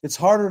 It's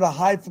harder to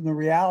hide from the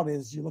reality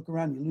as you look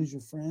around, you lose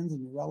your friends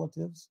and your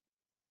relatives.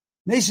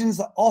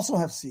 Nations also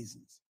have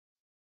seasons.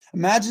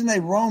 Imagine a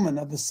Roman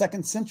of the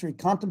 2nd century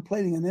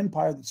contemplating an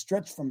empire that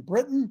stretched from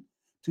Britain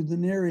to the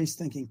Near East,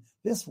 thinking,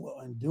 this will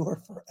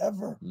endure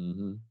forever.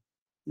 Mm-hmm.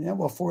 Yeah,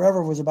 well,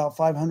 forever was about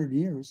 500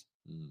 years.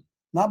 Mm-hmm.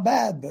 Not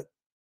bad, but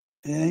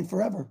it ain't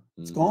forever.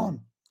 It's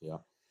gone. Yeah.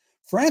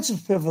 France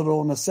was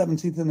pivotal in the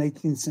 17th and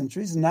 18th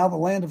centuries, and now the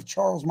land of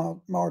Charles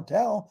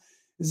Martel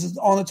is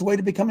on its way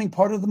to becoming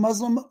part of the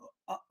Muslim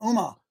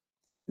Ummah.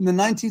 In the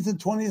 19th and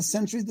 20th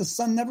century, the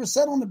sun never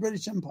set on the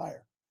British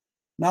Empire.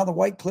 Now the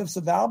White Cliffs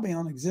of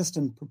Albion exist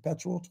in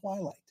perpetual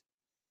twilight.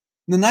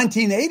 In the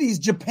 1980s,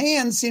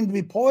 Japan seemed to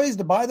be poised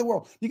to buy the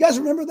world. You guys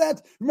remember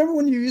that? Remember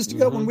when you used to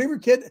go, when we were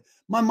kid,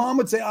 my mom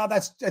would say,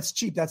 that's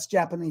cheap. That's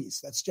Japanese.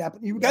 That's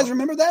Japanese. You guys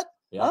remember that?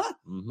 Yeah. Huh?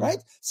 Mm-hmm. Right?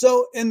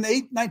 So in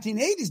the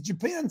 1980s,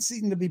 Japan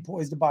seemed to be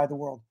poised to buy the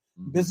world.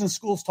 Mm-hmm. Business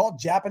schools taught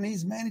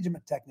Japanese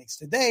management techniques.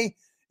 Today,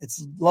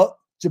 it's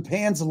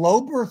Japan's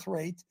low birth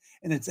rate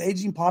and its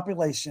aging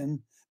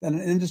population that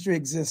an industry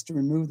exists to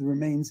remove the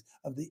remains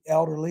of the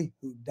elderly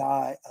who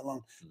die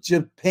alone. Mm-hmm.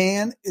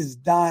 Japan is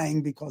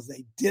dying because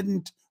they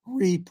didn't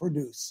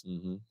reproduce.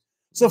 Mm-hmm.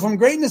 So from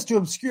greatness to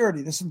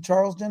obscurity, this is from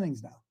Charles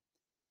Jennings now.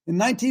 In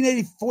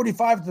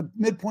 1945, at the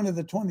midpoint of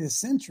the 20th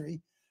century,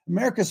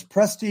 America's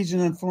prestige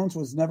and influence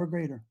was never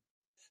greater.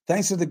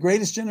 Thanks to the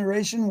greatest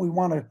generation, we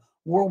won a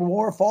world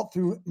war, fought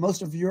through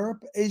most of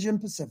Europe, Asia, and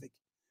Pacific.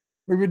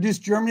 We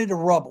reduced Germany to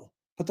rubble,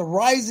 put the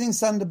rising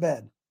sun to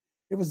bed.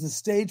 It was the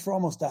stage for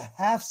almost a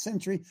half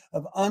century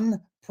of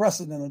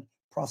unprecedented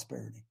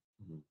prosperity.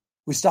 Mm-hmm.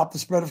 We stopped the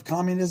spread of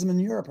communism in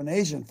Europe and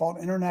Asia and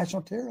fought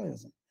international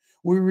terrorism.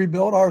 We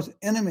rebuilt our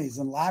enemies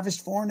and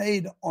lavished foreign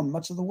aid on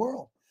much of the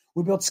world.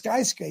 We built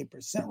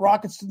skyscrapers, sent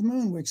rockets to the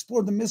moon. We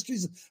explored the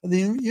mysteries of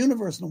the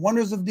universe and the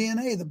wonders of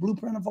DNA, the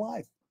blueprint of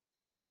life.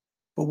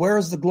 But where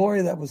is the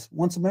glory that was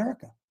once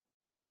America?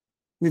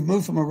 We've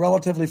moved from a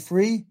relatively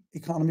free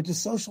economy to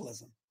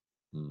socialism,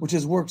 which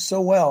has worked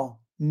so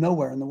well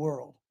nowhere in the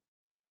world.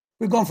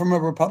 We've gone from a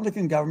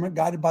Republican government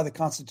guided by the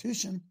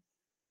Constitution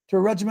to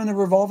a regimen of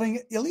revolving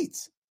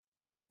elites.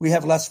 We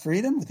have less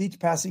freedom with each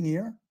passing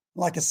year.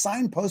 Like a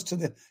signpost to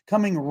the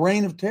coming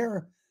reign of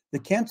terror, the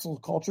cancel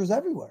culture is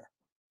everywhere.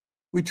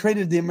 We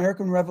traded the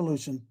American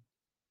Revolution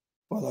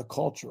for the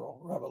Cultural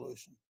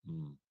Revolution.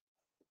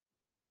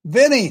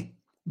 Vinny,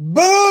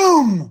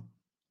 boom!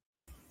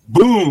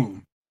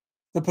 Boom!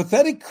 The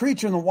pathetic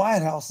creature in the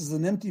White House is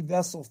an empty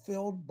vessel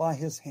filled by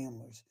his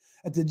handlers.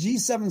 At the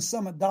G7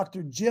 summit,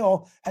 Dr.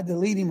 Jill had to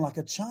lead him like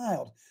a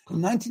child.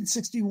 In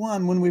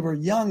 1961, when we were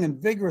young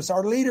and vigorous,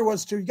 our leader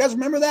was too. You guys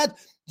remember that?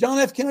 John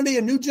F. Kennedy,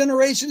 a new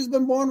generation has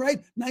been born, right?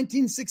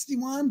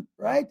 1961,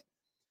 right?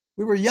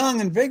 We were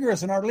young and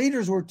vigorous, and our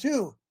leaders were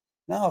too.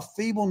 Now a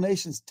feeble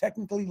nation is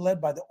technically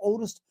led by the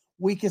oldest,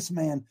 weakest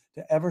man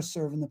to ever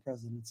serve in the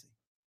presidency.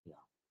 Yeah.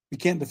 We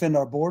can't defend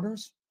our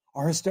borders,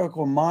 our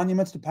historical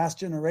monuments to past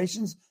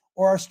generations,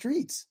 or our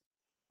streets.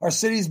 Our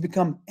cities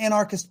become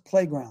anarchist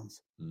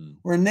playgrounds.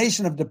 We're a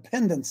nation of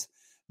dependents,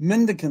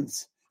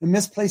 mendicants, and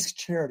misplaced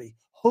charity.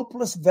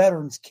 Hopeless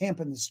veterans camp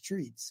in the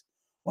streets,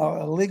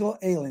 while illegal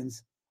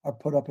aliens are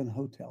put up in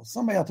hotels.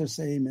 Somebody out there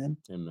say amen.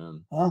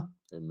 Amen. Huh?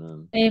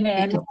 Amen.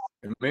 Amen.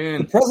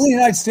 Amen. The President of the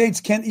United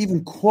States can't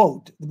even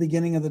quote the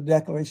beginning of the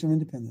Declaration of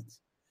Independence.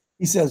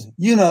 He says,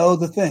 you know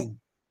the thing.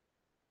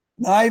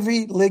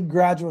 Ivy League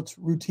graduates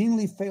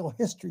routinely fail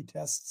history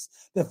tests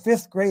that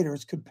fifth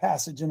graders could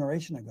pass a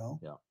generation ago.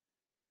 Yeah.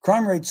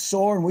 Crime rates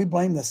soar, and we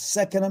blame the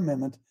Second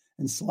Amendment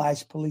and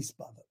slash police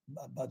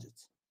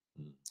budgets.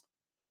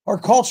 Our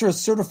culture is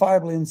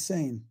certifiably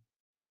insane.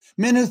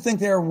 Men who think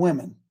they are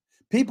women,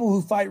 people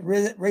who fight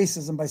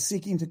racism by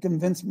seeking to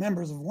convince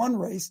members of one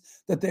race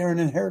that they are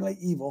inherently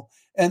evil,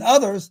 and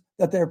others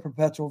that they are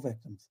perpetual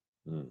victims.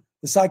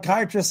 The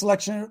psychiatrist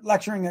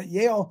lecturing at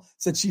Yale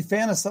said she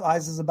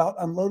fantasizes about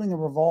unloading a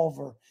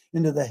revolver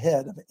into the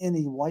head of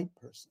any white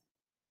person.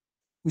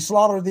 We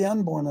slaughter the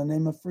unborn in the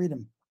name of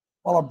freedom,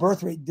 while our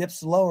birth rate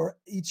dips lower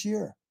each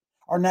year.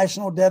 Our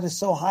national debt is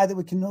so high that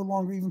we can no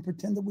longer even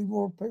pretend that we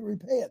will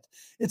repay it.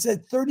 It's a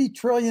 $30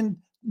 trillion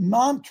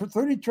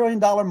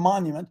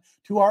monument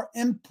to our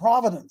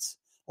improvidence,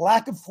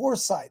 lack of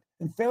foresight,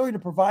 and failure to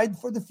provide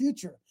for the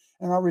future,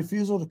 and our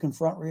refusal to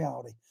confront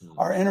reality.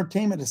 Our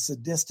entertainment is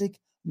sadistic,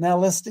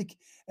 nihilistic,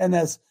 and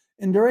as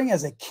enduring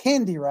as a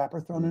candy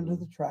wrapper thrown into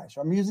the trash.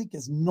 Our music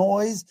is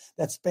noise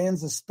that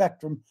spans the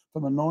spectrum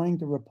from annoying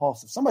to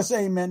repulsive. Somebody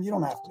say amen. You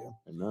don't have to.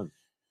 Amen.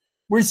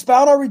 We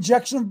spout our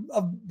rejection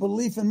of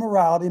belief in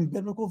morality and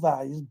biblical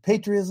values.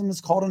 Patriotism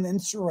is called an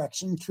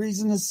insurrection.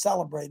 Treason is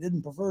celebrated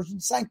and perversion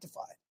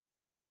sanctified.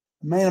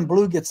 A man in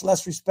blue gets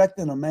less respect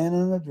than a man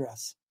in a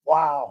dress.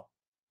 Wow.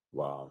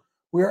 Wow.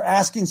 We are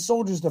asking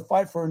soldiers to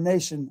fight for a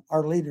nation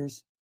our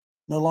leaders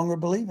no longer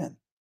believe in.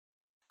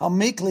 How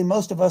meekly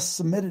most of us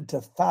submitted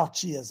to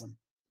Fauciism,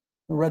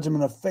 the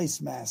regimen of face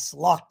masks,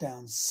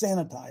 lockdowns,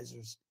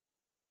 sanitizers,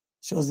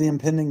 shows the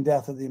impending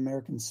death of the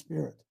American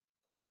spirit.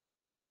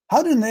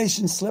 How do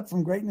nations slip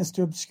from greatness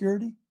to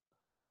obscurity?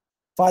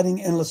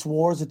 Fighting endless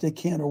wars that they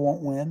can't or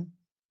won't win,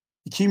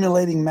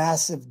 accumulating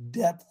massive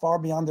debt far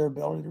beyond their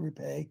ability to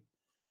repay,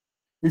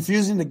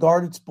 refusing to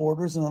guard its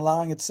borders and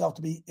allowing itself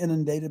to be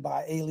inundated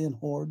by alien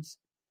hordes,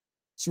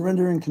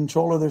 surrendering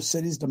control of their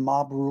cities to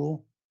mob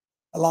rule,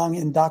 allowing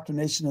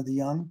indoctrination of the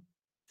young,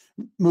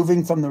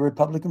 moving from the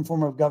Republican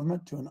form of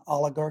government to an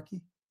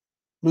oligarchy,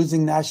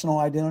 losing national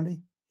identity,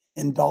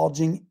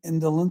 indulging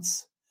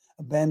indolence,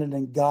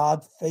 abandoning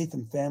God, faith,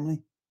 and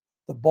family,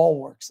 the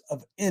bulwarks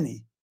of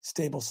any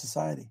stable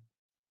society.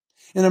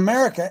 In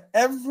America,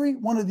 every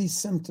one of these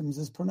symptoms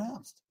is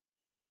pronounced,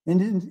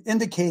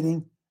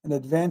 indicating an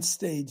advanced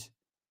stage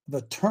of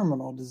a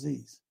terminal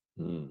disease.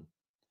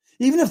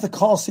 Even if the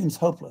call seems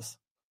hopeless,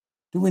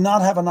 do we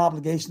not have an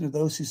obligation to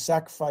those who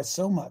sacrificed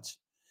so much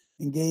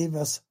and gave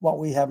us what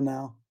we have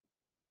now?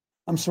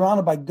 I'm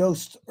surrounded by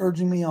ghosts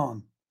urging me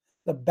on,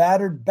 the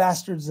battered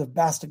bastards of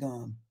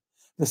Bastogne,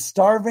 the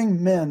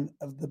starving men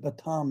of the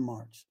Bataan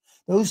March,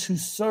 those who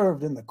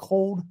served in the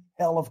cold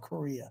hell of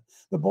Korea,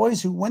 the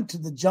boys who went to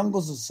the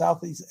jungles of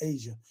Southeast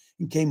Asia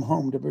and came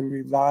home to be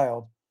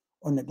reviled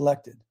or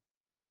neglected.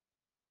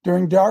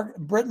 During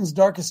Britain's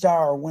darkest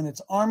hour, when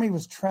its army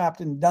was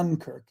trapped in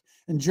Dunkirk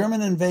and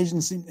German invasion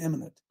seemed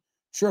imminent,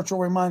 Churchill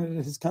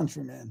reminded his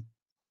countrymen,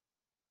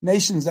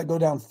 nations that go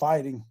down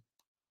fighting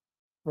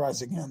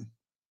rise again.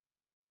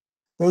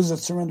 Those that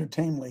surrender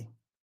tamely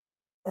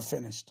are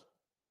finished.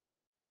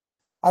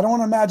 I don't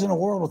want to imagine a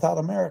world without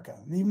America,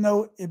 even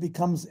though it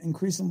becomes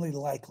increasingly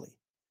likely.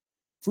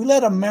 If we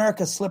let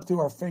America slip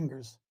through our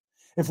fingers,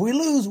 if we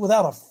lose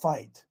without a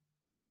fight,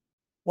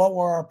 what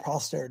will our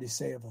posterity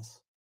say of us?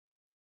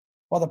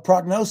 While the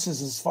prognosis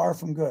is far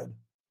from good,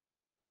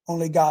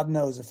 only God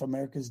knows if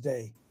America's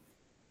day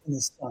in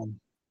the sun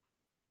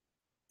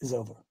is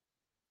over.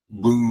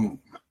 Boom.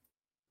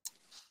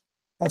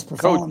 That's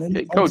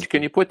profound. Coach,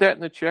 can you put that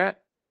in the chat?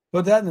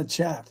 Put that in the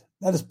chat.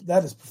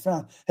 That is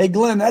profound. Hey,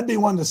 Glenn, that'd be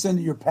one to send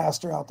to your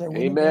pastor out there.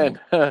 Amen.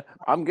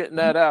 I'm getting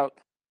that out.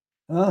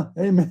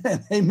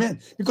 Amen.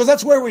 Amen. Because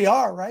that's where we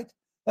are, right?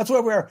 That's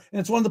where we are. And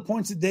it's one of the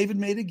points that David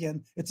made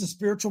again. It's a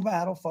spiritual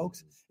battle,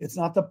 folks. It's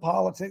not the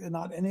politics,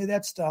 not any of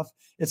that stuff.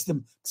 It's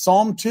the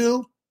Psalm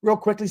 2. Real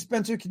quickly,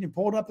 Spencer, can you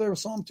pull it up there with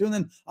Psalm 2? And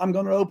then I'm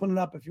going to open it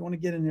up. If you want to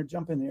get in here,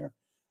 jump in here.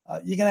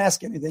 You can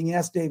ask anything. You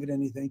ask David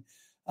anything.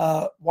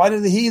 Why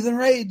did the heathen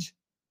rage?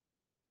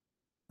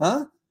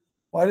 Huh?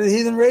 Why did the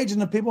heathen rage?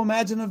 And the people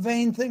imagine a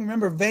vain thing.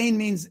 Remember, vain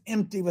means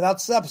empty,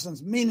 without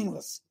substance,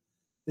 meaningless.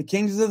 The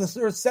kings of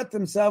the earth set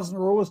themselves, and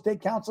the rulers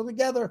take counsel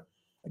together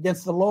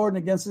against the Lord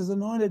and against his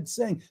anointed,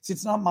 saying, see,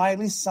 it's not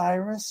Miley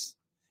Cyrus.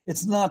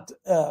 It's not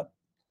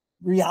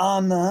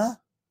Rihanna.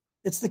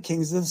 It's the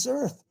kings of this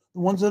earth,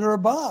 the ones that are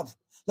above.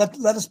 Let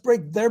us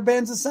break their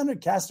bands asunder,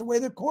 cast away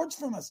their cords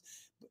from us.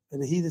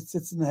 But he that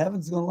sits in the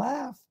heavens is going to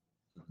laugh.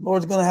 The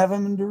Lord's going to have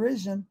him in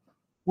derision.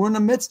 We're in the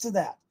midst of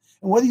that.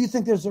 And whether you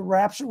think there's a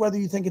rapture, whether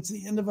you think it's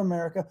the end of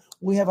America,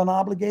 we have an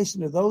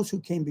obligation to those who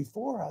came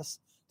before us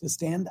to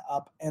stand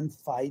up and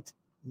fight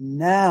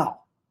now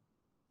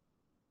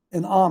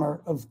in honor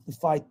of the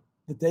fight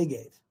that they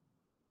gave.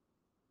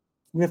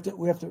 We have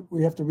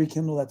to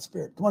rekindle that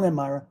spirit. Come on in,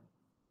 Myra.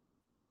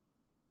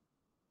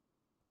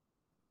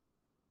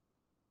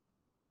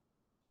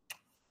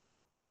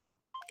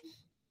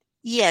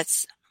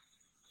 Yes.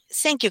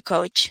 Thank you,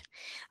 Coach.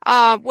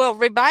 Well,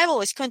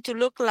 revival is going to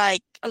look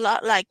like a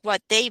lot like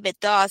what David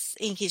does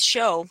in his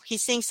show. He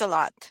sings a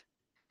lot.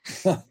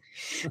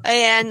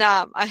 And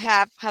I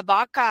have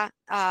Habakkuk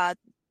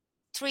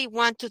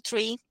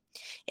 3:1-3,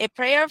 a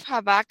prayer of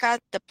Habakkuk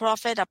the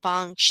prophet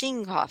upon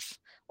Shingov.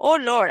 O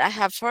Lord, I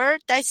have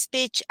heard thy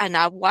speech, and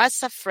I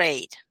was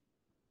afraid.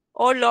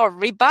 O Lord,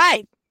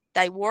 revive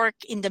thy work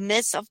in the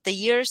midst of the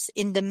years.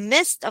 In the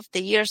midst of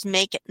the years,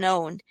 make it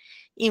known.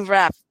 In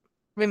wrath,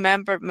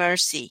 remember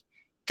mercy.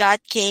 God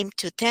came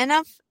to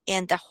Tanakh,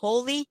 and the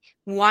Holy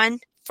One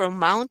from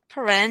Mount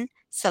Paran,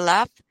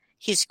 Salaph,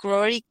 his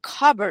glory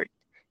covered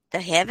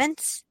the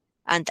heavens,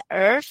 and the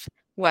earth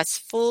was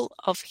full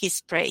of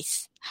his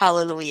praise.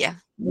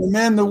 Hallelujah.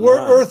 Amen. The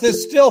earth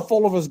is still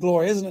full of his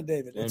glory, isn't it,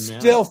 David? It's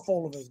still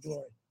full of his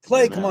glory.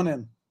 Clay, come on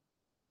in.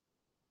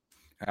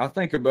 I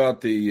think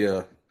about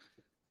the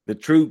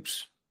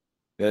troops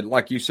that,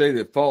 like you say,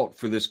 that fought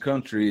for this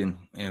country,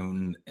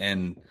 and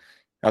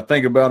I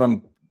think about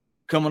them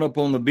coming up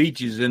on the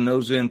beaches in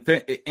those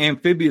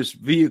amphibious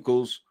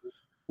vehicles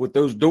with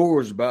those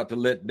doors about to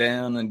let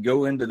down and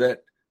go into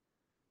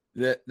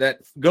that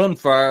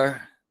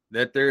gunfire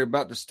that they're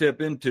about to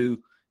step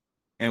into,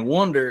 and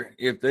wonder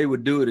if they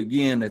would do it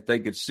again if they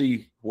could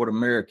see what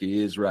America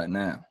is right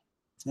now.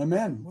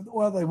 Amen.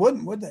 Well, they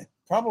wouldn't, would they?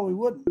 Probably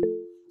wouldn't.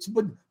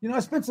 But, I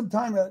spent some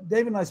time,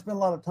 David and I spent a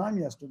lot of time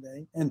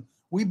yesterday, and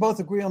we both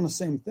agree on the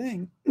same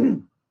thing.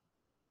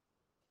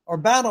 Our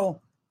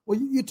battle, well,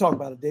 you talk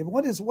about it, David.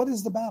 What is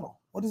the battle?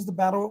 What is the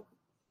battle?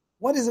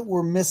 What is it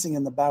we're missing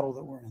in the battle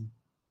that we're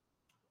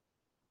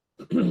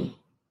in?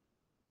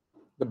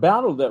 The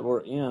battle that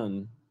we're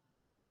in,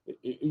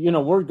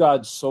 we're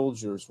God's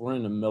soldiers. We're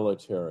in the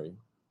military.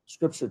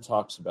 Scripture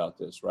talks about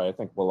this, right? I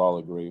think we'll all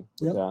agree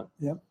with that.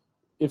 Yep.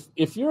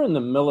 If you're in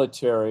the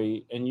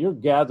military and you're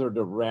gathered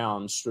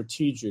around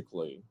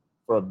strategically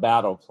for a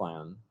battle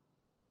plan,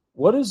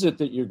 what is it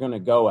that you're going to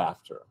go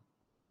after?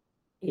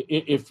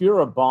 If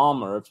you're a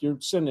bomber, if you're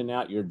sending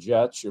out your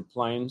jets, your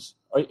planes,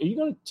 are you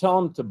going to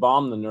tell them to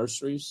bomb the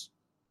nurseries?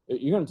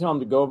 You're going to tell them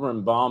to go over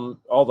and bomb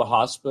all the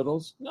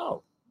hospitals?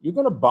 No. You're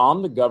going to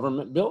bomb the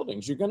government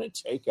buildings. You're going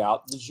to take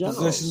out the generals.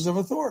 Positions of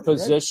authority.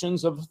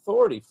 Positions of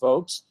authority,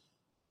 folks.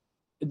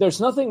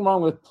 There's nothing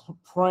wrong with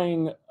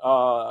praying,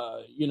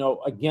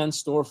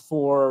 against or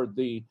for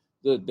the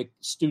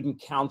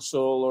student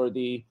council or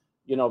the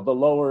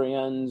lower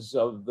ends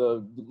of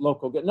the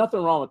local.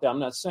 Nothing wrong with that. I'm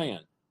not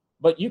saying,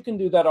 but you can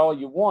do that all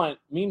you want.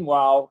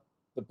 Meanwhile,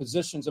 the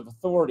positions of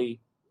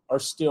authority are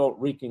still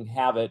wreaking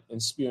havoc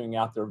and spewing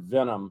out their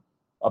venom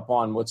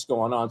upon what's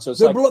going on. So it's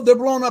they're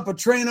blowing up a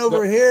train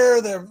over here.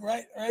 They're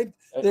right.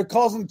 They're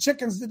causing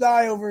chickens to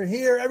die over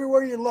here.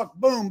 Everywhere you look,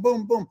 boom,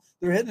 boom, boom.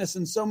 They're hitting us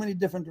in so many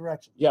different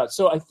directions. Yeah.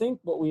 So I think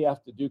what we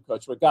have to do,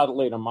 Coach, what God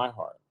laid on my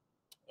heart,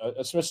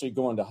 especially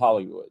going to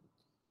Hollywood,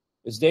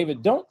 is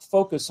David, don't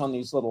focus on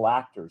these little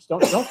actors.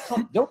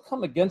 Don't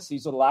come against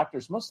these little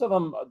actors. Most of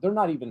them, they're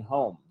not even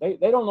home. They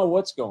don't know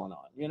what's going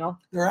on.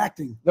 They're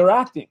acting.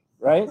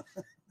 Right?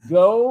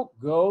 Go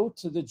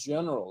to the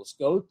generals.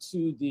 Go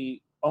to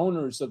the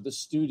owners of the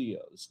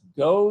studios.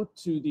 Go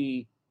to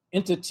the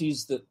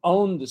entities that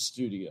own the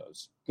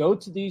studios. Go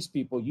to these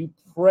people. You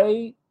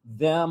pray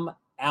them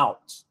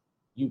out.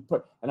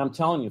 And I'm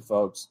telling you,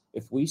 folks,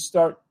 if we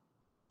start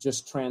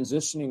just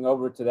transitioning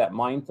over to that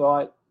mind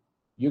thought,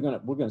 we're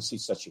gonna see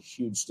such a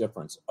huge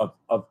difference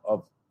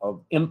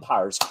of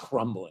empires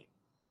crumbling,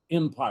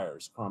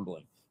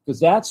 because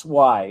that's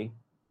why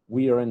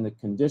we are in the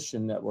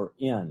condition that we're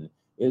in.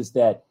 Is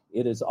that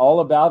it is all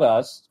about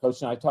us.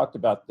 Coach and I talked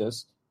about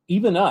this.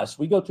 Even us,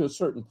 we go to a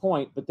certain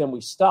point, but then we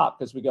stop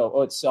because we go,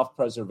 oh, it's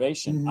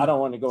self-preservation. Mm-hmm. I don't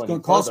want to go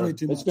any further.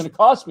 It's going to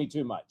cost me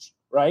too much,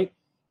 right?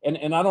 And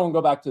I don't want to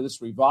go back to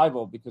this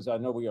revival because I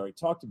know we already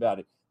talked about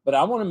it. But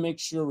I want to make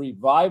sure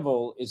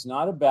revival is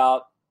not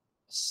about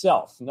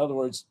self. In other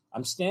words,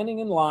 I'm standing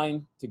in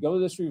line to go to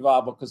this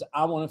revival because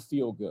I want to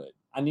feel good.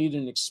 I need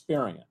an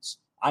experience.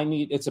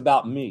 It's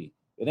about me.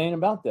 It ain't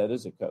about that,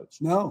 is it, Coach?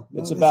 No.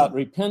 It's about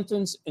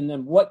repentance, and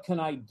then what can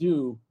I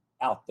do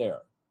out there?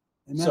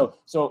 Amen.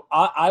 So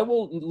I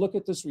will look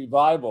at this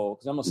revival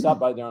because I'm going to stop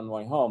by there on the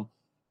way home,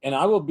 and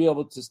I will be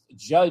able to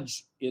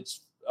judge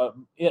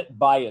it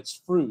by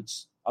its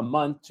fruits a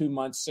month, 2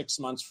 months, 6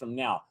 months from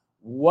now.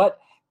 What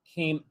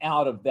came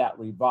out of that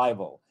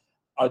revival?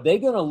 Are they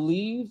going to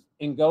leave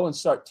and go and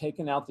start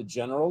taking out the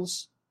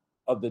generals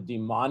of the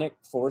demonic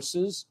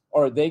forces,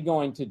 or are they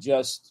going to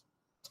just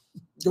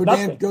go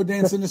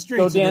dance in the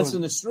streets? Go dance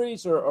in the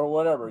streets or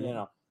whatever,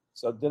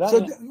 So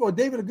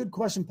David, a good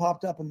question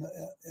popped up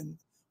in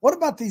what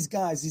about these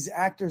guys, these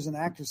actors and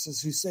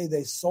actresses who say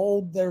they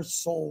sold their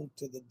soul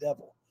to the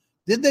devil?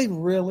 Did they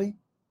really?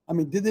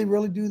 Did they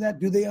really do that?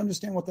 Do they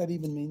understand what that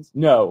even means?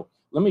 No.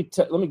 Let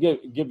me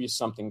give you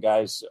something,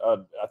 guys.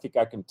 I think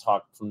I can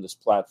talk from this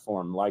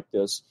platform like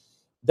this.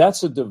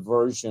 That's a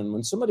diversion.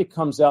 When somebody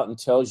comes out and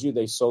tells you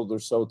they sold their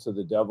soul to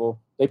the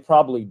devil, they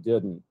probably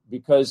didn't,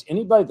 because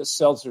anybody that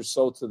sells their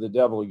soul to the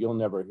devil, you'll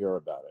never hear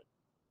about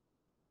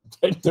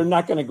it. They're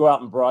not going to go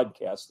out and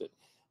broadcast it.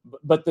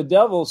 But the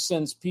devil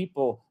sends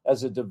people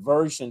as a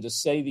diversion to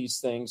say these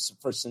things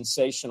for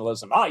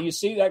sensationalism. You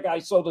see, that guy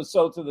sold his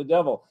soul to the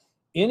devil.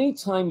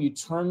 Anytime you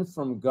turn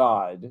from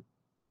God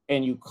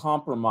and you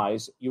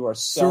compromise, you are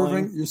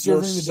selling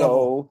your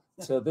soul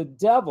to the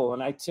devil.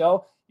 And I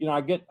tell,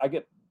 I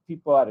get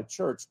people out of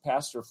church,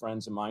 pastor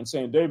friends of mine,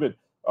 saying, David,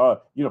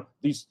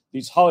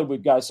 these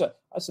Hollywood guys.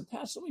 I said,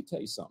 Pastor, let me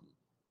tell you something.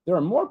 There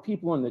are more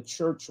people in the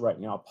church right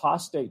now,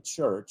 apostate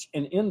church,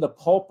 and in the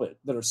pulpit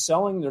that are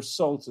selling their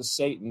soul to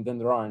Satan than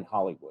there are in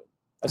Hollywood.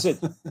 I said,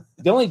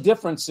 the only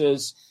difference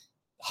is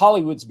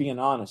Hollywood's being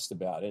honest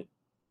about it.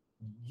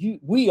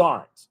 We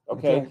aren't,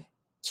 okay?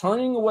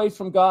 Turning away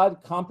from God,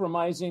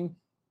 compromising,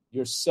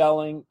 You're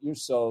selling your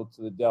soul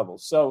to the devil.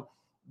 So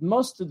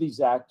most of these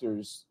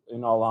actors,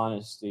 in all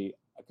honesty,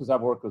 because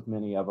I've worked with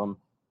many of them,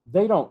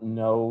 they don't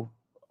know.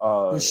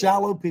 They're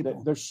shallow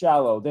people. They're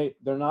shallow.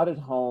 They're not at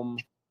home.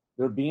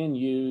 They're being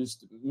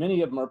used.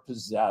 Many of them are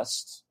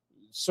possessed.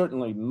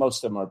 Certainly,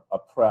 most of them are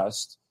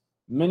oppressed.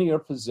 Many are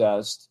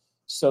possessed.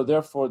 So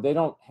therefore, they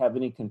don't have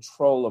any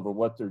control over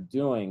what they're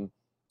doing.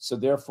 So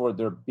therefore,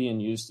 they're being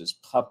used as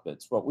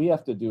puppets. What we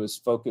have to do is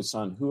focus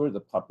on who are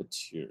the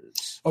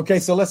puppeteers. Okay,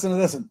 so listen to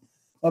this one.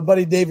 My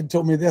buddy David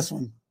told me this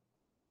one.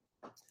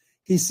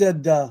 He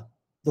said the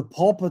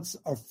pulpits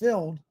are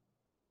filled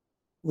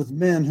with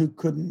men who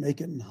couldn't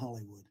make it in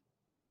Hollywood.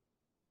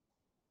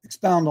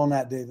 Expound on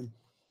that, David.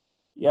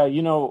 Yeah,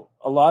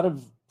 a lot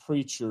of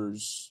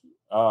preachers,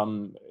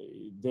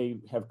 they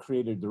have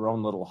created their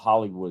own little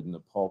Hollywood in the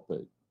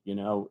pulpit.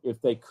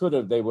 If they could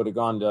have, they would have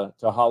gone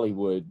to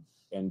Hollywood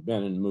and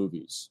been in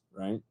movies,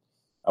 right?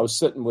 I was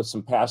sitting with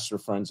some pastor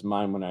friends of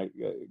mine when I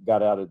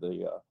got out of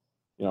the,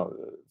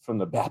 from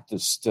the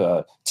Baptist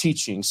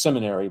teaching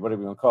seminary,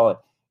 whatever you want to call it.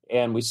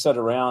 And we sat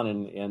around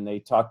and they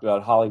talked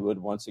about Hollywood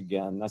once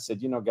again. And I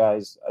said,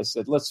 guys,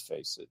 let's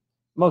face it.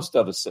 Most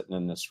of us sitting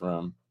in this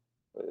room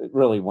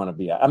really want to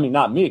be,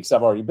 not me, because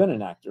I've already been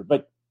an actor,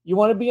 but you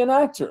want to be an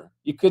actor.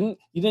 You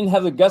didn't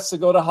have the guts to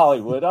go to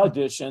Hollywood,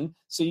 audition.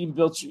 So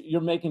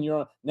you're making your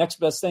own next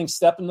best thing,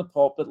 step in the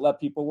pulpit, let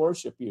people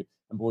worship you.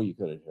 And boy, you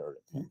could have heard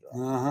it.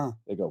 Uh-huh.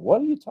 They go,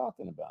 what are you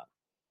talking about?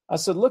 I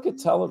said, look at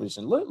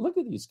television. Look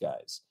at these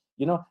guys.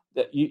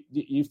 That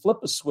you flip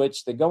a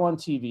switch, they go on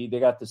TV, they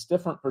got this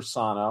different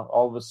persona.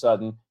 All of a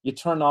sudden, you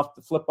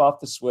flip off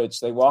the switch,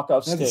 they walk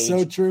off stage. That's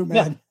so true,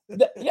 man.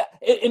 Yeah,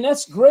 and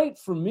that's great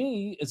for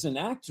me as an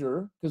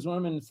actor, because when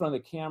I'm in front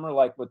of the camera,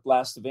 like with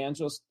Last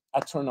Evangelist,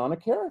 I turn on a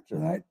character.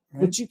 Right.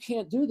 But you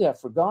can't do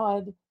that for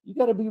God. You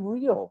got to be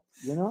real,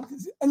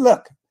 And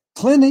look,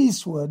 Clint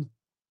Eastwood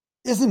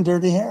isn't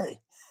Dirty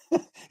Harry.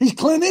 He's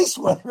Clint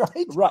Eastwood,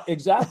 right? Right,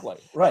 exactly.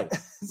 Right.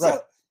 Right.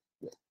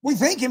 We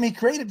think him, he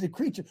created the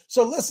creature.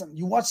 So listen,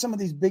 you watch some of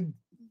these big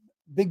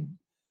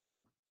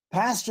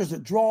pastors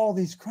that draw all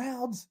these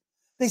crowds.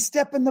 They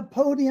step in the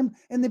podium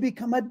and they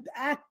become an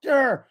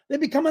actor. They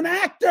become an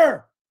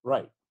actor.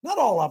 Right. Not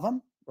all of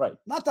them. Right.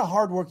 Not the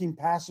hardworking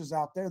pastors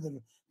out there that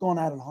are going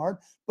at it hard.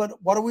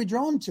 But what are we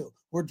drawn to?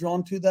 We're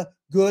drawn to the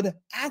good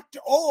actor.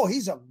 Oh,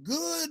 he's a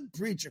good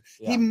preacher.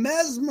 Yeah. He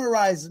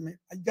mesmerizes me.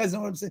 You guys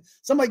know what I'm saying?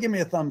 Somebody give me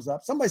a thumbs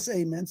up. Somebody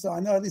say amen. So I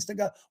know at least I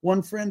got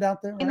one friend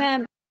out there. Right?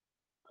 Amen.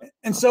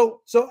 And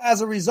so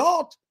as a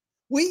result,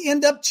 we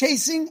end up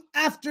chasing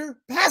after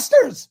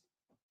pastors.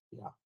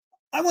 Yeah.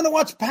 I want to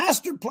watch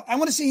pastor play. I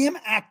want to see him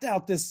act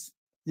out this.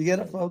 You get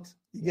it, folks?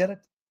 You get it?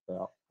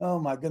 Yeah. Oh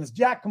my goodness.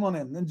 Jack, come on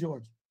in. Then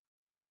George.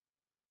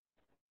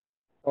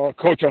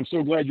 Coach, I'm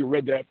so glad you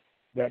read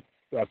that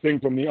thing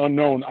from the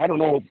unknown. I don't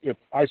know if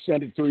I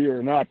sent it to you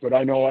or not, but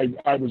I know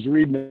I was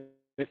reading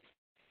it,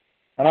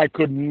 and I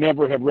could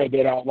never have read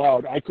that out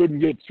loud. I couldn't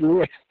get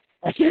through it.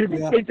 I can't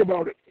even think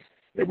about it.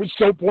 It was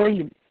so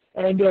poignant.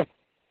 And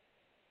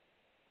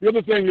the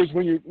other thing is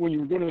when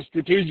you're going to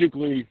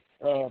strategically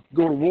go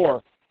to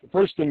war, the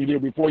first thing you do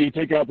before you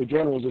take out the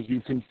generals is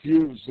you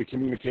confuse the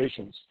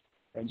communications.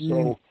 And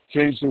so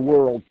change the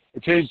world,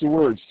 change the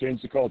words,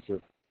 change the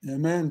culture.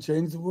 Amen.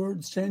 Change the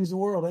words, change the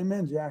world.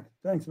 Amen, Jack.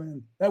 Thanks,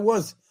 man. That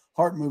was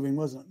heart moving,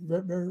 wasn't it?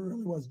 It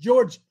really was.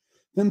 George,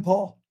 then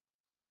Paul.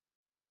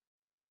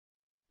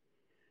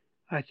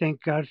 I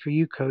thank God for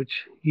you,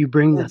 Coach. You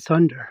bring the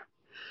thunder.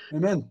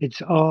 Amen.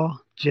 It's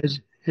all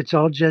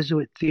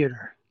Jesuit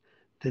theater.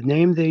 The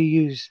name they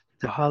use,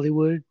 the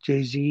Hollywood,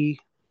 Jay-Z,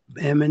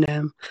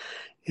 Eminem,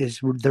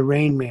 is the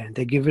Rain Man.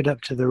 They give it up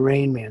to the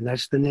Rain Man.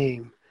 That's the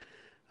name.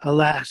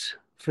 Alas,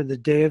 for the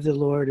day of the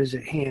Lord is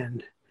at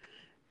hand,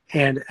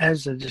 and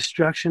as a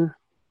destruction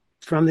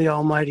from the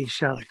Almighty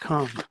shall it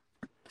come.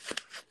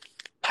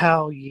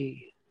 Howl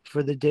ye,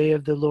 for the day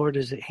of the Lord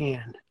is at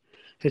hand.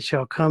 It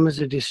shall come as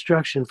a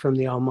destruction from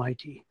the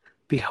Almighty.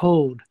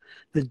 Behold,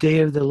 the day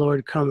of the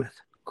Lord cometh,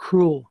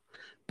 cruel,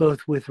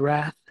 both with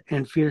wrath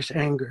and fierce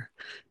anger,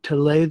 to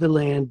lay the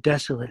land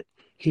desolate.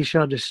 He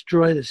shall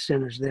destroy the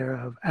sinners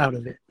thereof out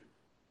of it.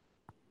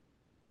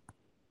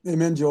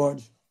 Amen,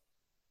 George.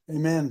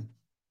 Amen.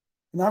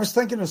 And I was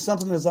thinking of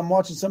something as I'm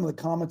watching some of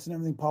the comments and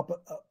everything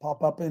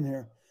pop up in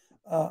here.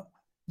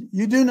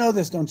 You do know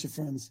this, don't you,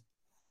 friends?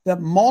 That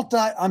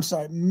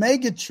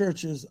mega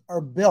churches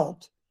are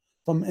built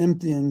from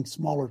emptying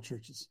smaller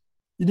churches.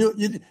 You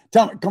do.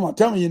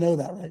 Tell me you know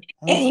that, right?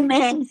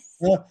 Amen.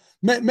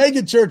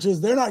 Mega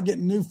churches, they're not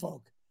getting new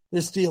folk. They're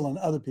stealing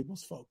other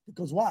people's folk.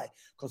 Because why?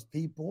 Because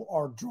people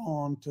are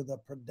drawn to the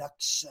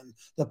production,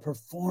 the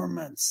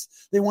performance.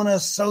 They want to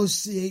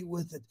associate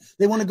with it.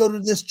 They want to go to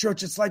this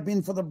church. It's like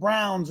being for the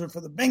Browns or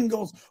for the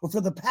Bengals or for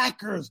the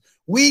Packers.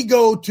 We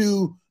go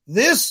to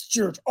this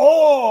church.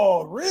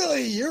 Oh,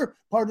 really? You're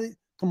part of it?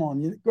 Come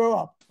on, you grow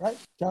up, right?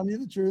 Tell me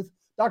the truth.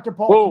 Dr.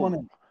 Paul, come on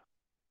in.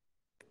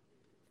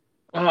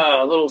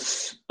 A little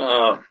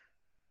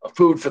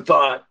food for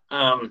thought.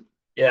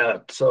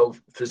 So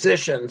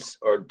physicians,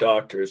 or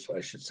doctors,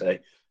 I should say,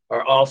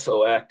 are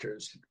also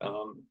actors.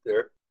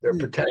 They're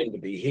pretending to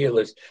be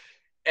healers.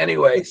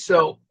 Anyway,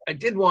 so I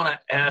did want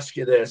to ask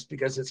you this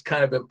because it's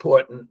kind of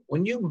important.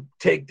 When you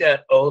take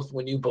that oath,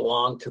 when you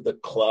belong to the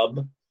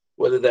club,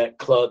 whether that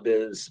club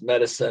is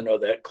medicine or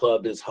that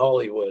club is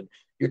Hollywood,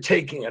 you're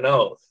taking an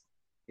oath.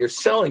 You're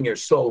selling your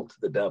soul to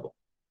the devil.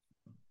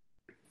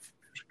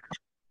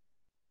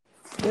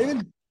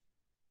 David?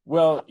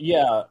 Well,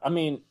 yeah. I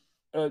mean,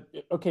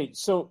 okay,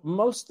 so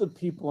most of the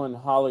people in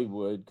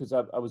Hollywood, because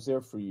I was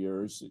there for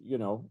years, you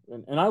know,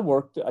 and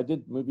I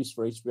did movies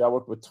for HBO. I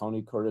worked with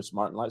Tony Curtis,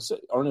 Martin Light,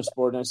 Ernest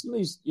Borgnine, some of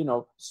these, you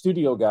know,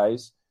 studio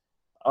guys.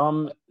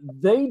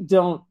 They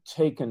don't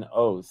take an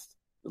oath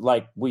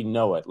like we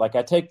know it. Like,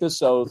 I take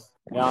this oath,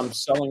 now I'm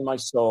selling my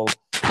soul.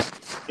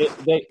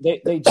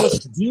 They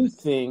just do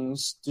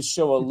things to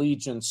show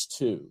allegiance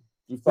to.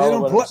 They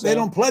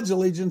don't pledge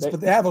allegiance,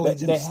 but they have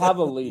allegiance. They have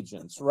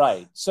allegiance,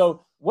 right.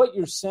 So what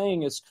you're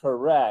saying is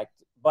correct,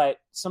 but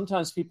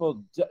sometimes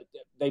people,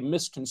 they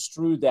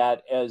misconstrue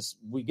that as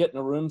we get in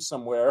a room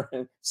somewhere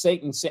and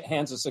Satan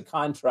hands us a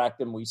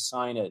contract and we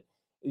sign it.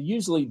 It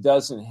usually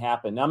doesn't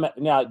happen.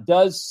 Now it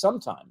does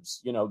sometimes.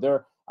 You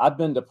know, I've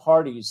been to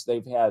parties.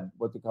 They've had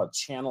what they call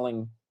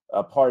channeling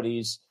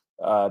parties.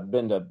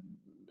 Been to,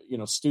 you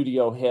know,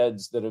 studio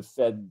heads that have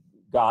fed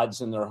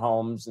gods in their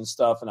homes and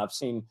stuff, and I've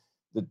seen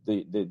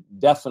the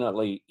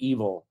definitely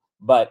evil,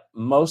 but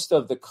most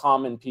of the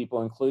common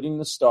people, including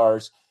the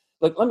stars,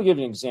 like, let me give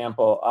you an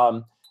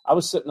example. I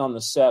was sitting on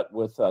the set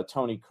with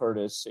Tony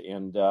Curtis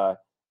and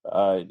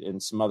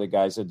some other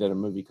guys that did a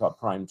movie called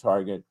Prime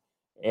Target.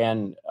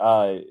 And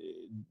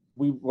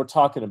we were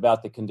talking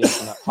about the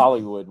condition of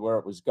Hollywood, where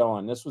it was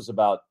going. This was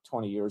about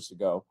 20 years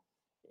ago.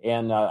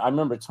 And I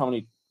remember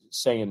Tony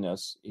saying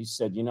this. He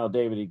said, you know,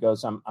 David, he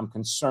goes, I'm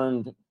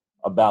concerned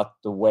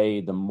about the way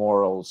the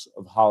morals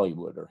of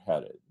Hollywood are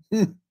headed.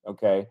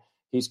 Okay.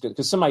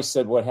 Because somebody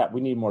said,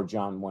 we need more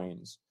John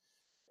Waynes.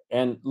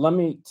 And let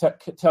me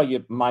tell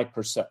you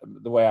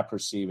the way I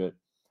perceive it.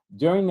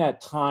 During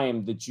that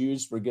time, the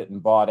Jews were getting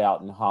bought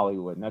out in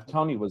Hollywood. Now,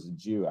 Tony was a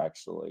Jew,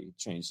 actually,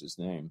 changed his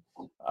name.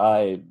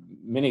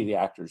 Many of the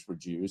actors were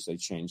Jews. They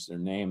changed their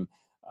name.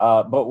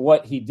 But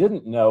what he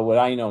didn't know, what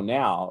I know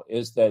now,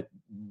 is that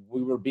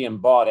we were being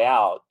bought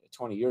out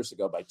 20 years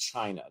ago by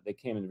China. They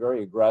came in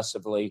very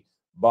aggressively,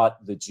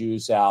 bought the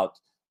Jews out,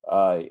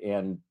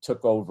 and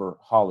took over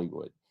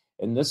Hollywood.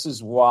 And this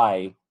is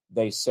why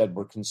they said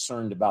we're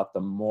concerned about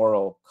the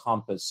moral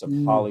compass of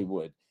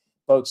Hollywood.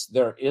 Folks,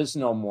 there is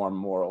no more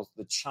morals.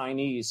 The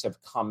Chinese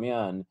have come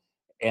in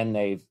and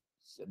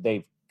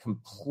they've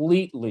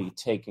completely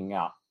taken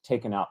out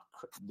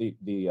the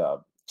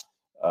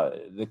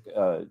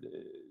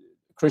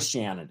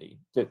Christianity,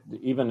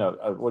 even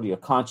a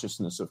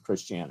consciousness of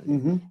Christianity.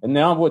 Mm-hmm. And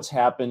now what's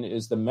happened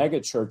is the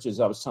mega churches,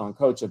 I was telling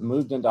Coach, have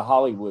moved into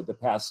Hollywood the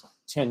past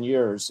 10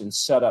 years and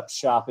set up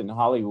shop in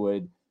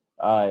Hollywood,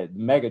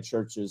 mega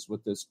churches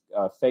with this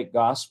fake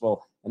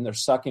gospel, and they're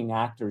sucking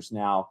actors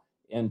now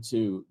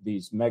into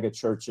these mega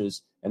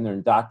churches, and they're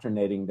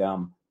indoctrinating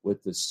them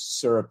with this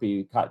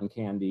syrupy cotton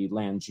candy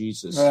land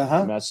Jesus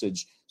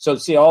message. So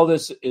see, all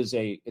this is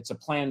it's a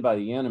plan by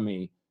the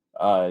enemy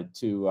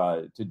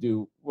to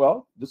do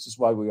well. This is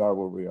why we are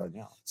where we are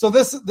now. So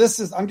this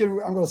is I'm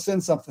going to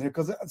send something here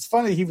because it's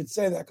funny he would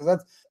say that, because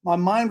that's my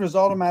mind was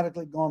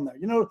automatically gone there.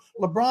 You know,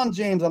 LeBron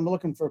James. I'm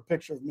looking for a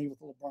picture of me with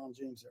LeBron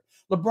James here.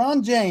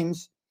 LeBron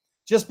James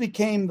just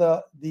became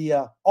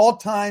the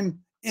all-time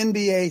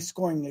NBA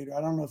scoring leader. I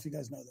don't know if you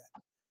guys know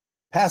that.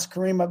 Past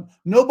Kareem,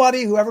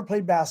 nobody who ever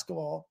played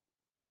basketball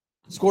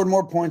scored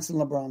more points than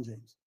LeBron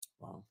James.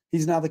 Wow.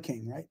 He's now the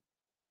king, right?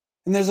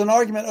 And there's an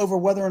argument over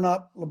whether or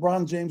not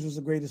LeBron James was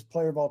the greatest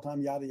player of all time,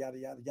 yada, yada,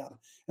 yada, yada.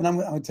 And I'm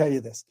going to tell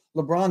you this.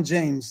 LeBron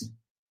James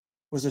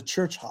was a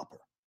church hopper.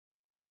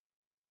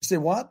 You say,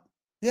 what?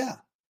 Yeah.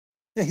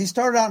 He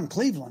started out in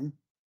Cleveland,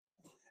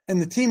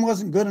 and the team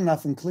wasn't good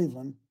enough in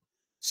Cleveland.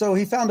 So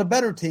he found a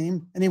better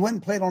team, and he went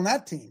and played on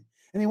that team.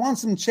 And he won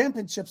some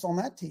championships on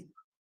that team.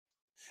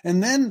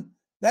 And then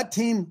that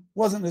team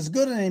wasn't as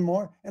good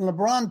anymore, and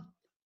LeBron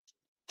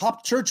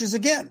hopped churches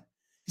again.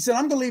 He said,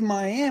 I'm going to leave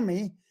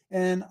Miami,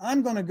 and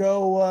I'm going to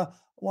go,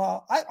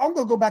 I'm going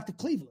to go back to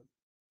Cleveland.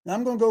 And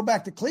I'm going to go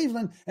back to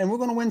Cleveland, and we're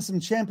going to win some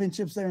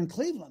championships there in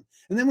Cleveland.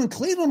 And then when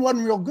Cleveland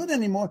wasn't real good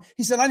anymore,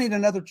 he said, I need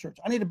another church.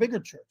 I need a bigger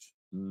church.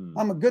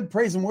 I'm a good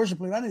praise and worship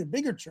leader. I need a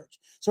bigger church.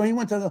 So he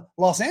went to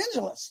Los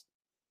Angeles.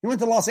 He went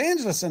to Los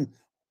Angeles and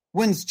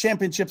wins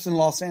championships in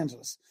Los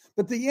Angeles.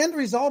 But the end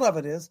result of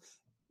it is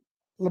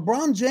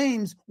LeBron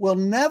James will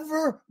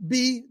never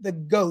be the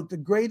GOAT, the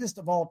greatest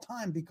of all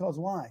time, because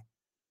why?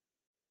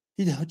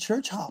 He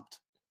church hopped.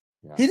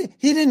 Yeah.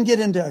 He didn't get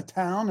into a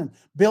town and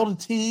build a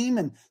team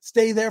and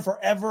stay there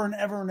forever and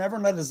ever and ever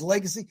and let his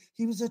legacy.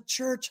 He was a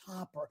church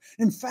hopper.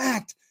 In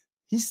fact,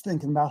 he's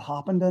thinking about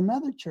hopping to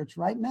another church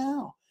right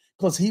now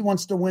because he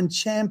wants to win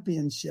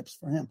championships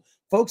for him.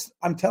 Folks,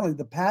 I'm telling you,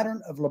 the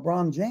pattern of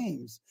LeBron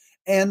James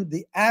and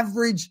the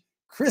average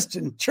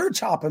Christian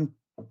church hopping,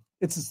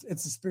 it's the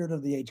spirit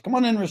of the age. Come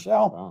on in,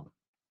 Rochelle.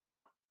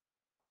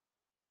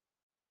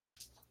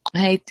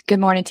 Hey, good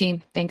morning,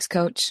 team. Thanks,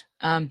 Coach.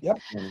 Yep.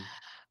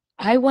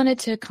 I wanted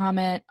to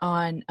comment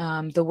on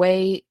the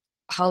way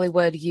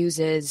Hollywood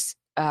uses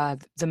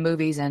the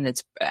movies and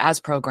its as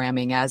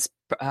programming as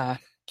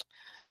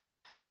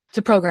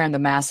to program the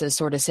masses,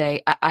 sort of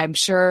say. I'm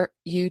sure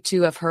you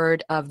two have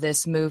heard of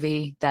this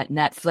movie that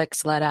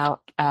Netflix let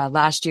out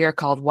last year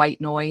called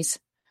White Noise.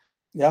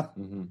 Yeah.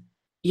 Mm-hmm.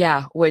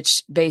 Yeah,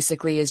 which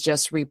basically is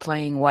just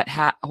replaying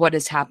what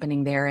is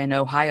happening there in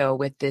Ohio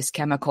with this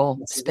chemical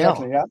spill.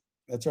 Exactly, yeah,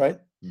 that's right.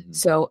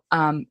 So,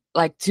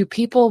 like, do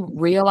people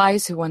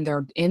realize when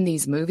they're in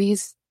these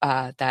movies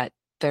that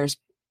there's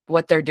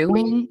what they're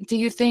doing? Do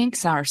you think,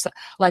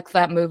 like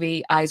that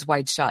movie Eyes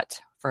Wide Shut,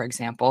 for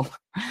example,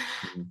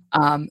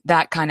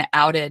 that kind of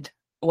outed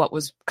what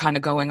was kind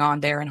of going on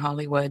there in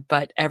Hollywood,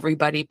 but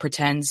everybody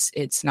pretends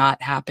it's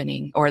not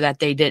happening or that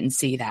they didn't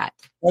see that.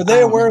 Are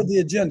they aware of the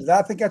agenda?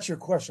 I think that's your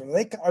question.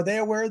 Are they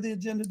aware of the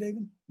agenda,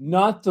 David?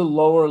 Not the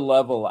lower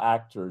level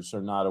actors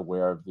are not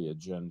aware of the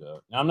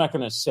agenda. Now, I'm not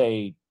going to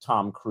say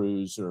Tom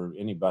Cruise or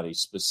anybody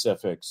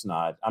specifics.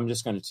 I'm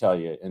just going to tell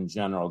you in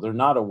general, they're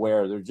not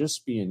aware. They're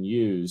just being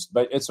used.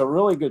 But it's a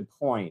really good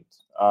point.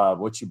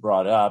 What you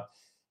brought up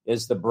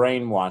is the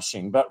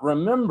brainwashing. But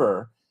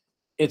remember,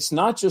 it's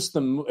not just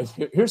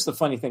here's the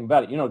funny thing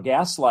about it.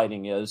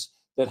 Gaslighting is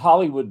that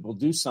Hollywood will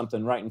do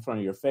something right in front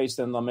of your face,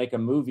 then they'll make a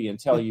movie and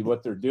tell you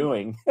what they're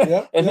doing.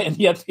 And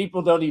yet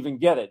people don't even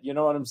get it. You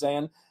know what I'm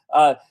saying?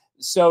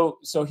 So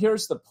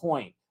here's the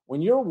point.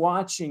 When you're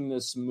watching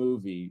this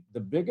movie,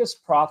 the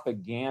biggest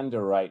propaganda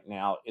right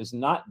now is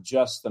not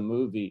just the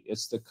movie,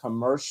 it's the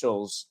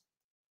commercials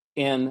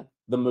in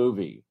the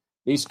movie.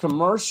 These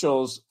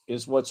commercials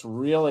is what's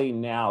really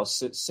now,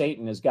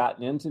 Satan has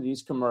gotten into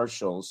these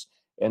commercials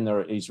and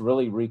he's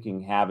really wreaking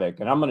havoc.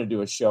 And I'm going to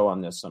do a show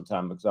on this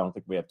sometime because I don't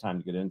think we have time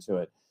to get into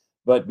it.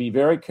 But be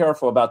very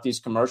careful about these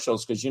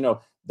commercials because,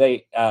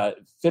 they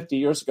 50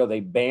 years ago, the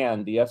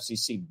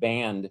FCC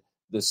banned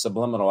the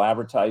subliminal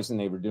advertising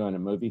they were doing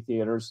in movie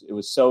theaters. It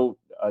was so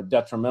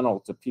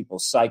detrimental to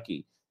people's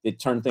psyche. They'd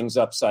turn things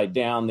upside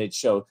down. They'd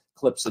show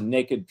clips of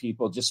naked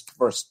people just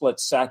for a split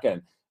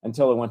second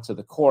until it went to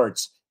the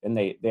courts and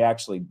they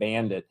actually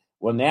banned it.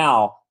 Well,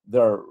 now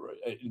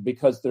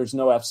because there's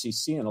no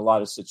FCC in a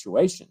lot of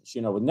situations,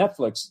 with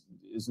Netflix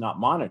is not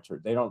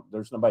monitored.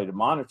 There's nobody to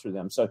monitor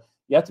them. So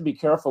you have to be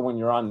careful when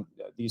you're on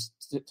these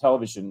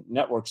television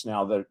networks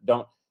now that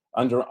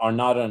are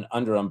not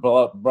under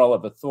umbrella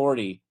of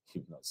authority.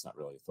 Even though it's not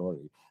really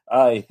authority.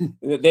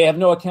 They have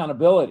no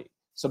accountability.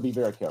 So be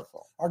very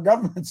careful. Our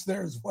government's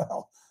there as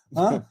well.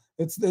 Huh?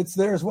 it's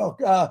there as well.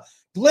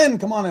 Glenn,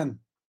 come on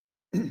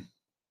in.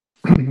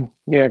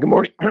 Yeah, good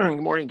morning.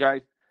 Good morning,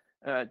 guys.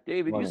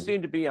 David, Morning. You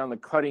seem to be on the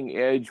cutting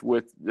edge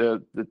with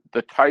the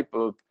type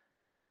of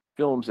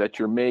films that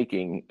you're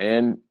making.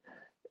 And,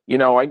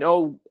 I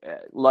know,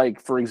 like,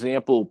 for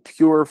example,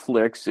 Pure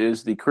Flix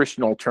is the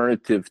Christian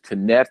alternative to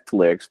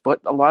Netflix,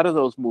 but a lot of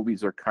those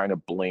movies are kind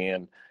of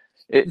bland.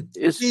 To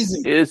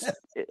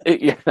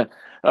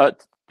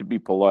be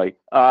polite.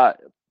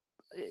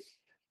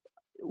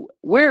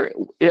 Where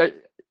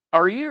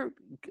are your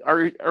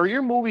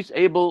movies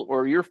able,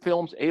 or your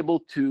films able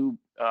to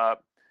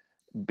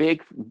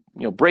break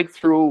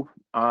through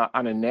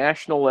on a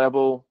national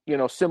level?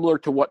 Similar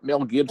to what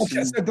Mel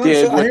Gibson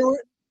did.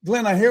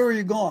 Glenn, I hear where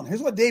you're going.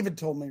 Here's what David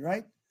told me.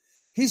 Right,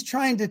 he's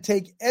trying to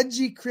take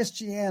edgy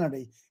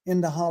Christianity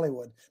into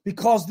Hollywood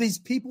because these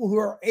people who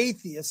are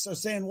atheists are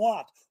saying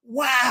what?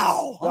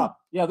 Wow.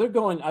 Yeah, they're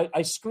going.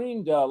 I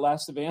screened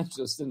Last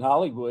Evangelist in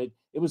Hollywood.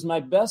 It was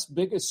my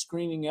biggest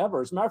screening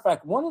ever. As a matter of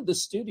fact, one of the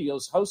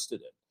studios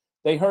hosted it.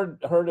 They heard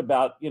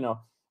about,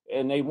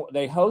 and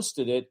they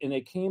hosted it, and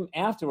they came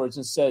afterwards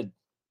and said,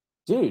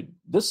 dude,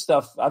 this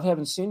stuff, I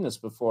haven't seen this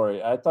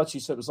before. I thought you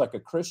said it was like a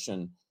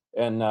Christian.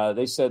 And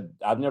they said,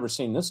 I've never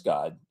seen this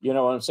God. You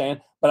know what I'm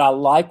saying? But I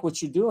like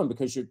what you're doing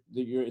because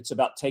it's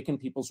about taking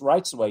people's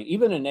rights away.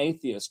 Even an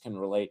atheist can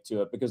relate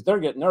to it because they're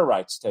getting their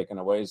rights taken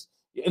away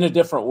in a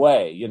different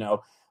way,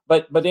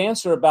 But the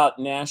answer about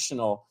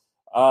national,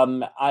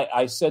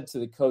 I said to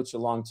the coach a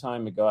long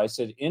time ago, I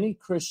said, any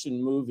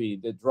Christian movie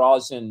that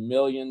draws in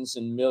millions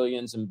and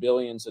millions and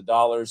billions of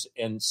dollars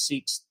and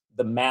seeks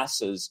the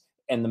masses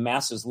and the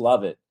masses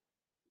love it,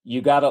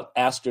 you got to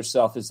ask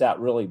yourself, is that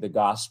really the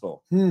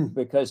gospel?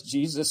 Because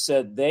Jesus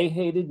said, they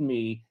hated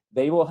me,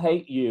 they will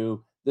hate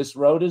you. This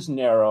road is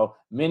narrow.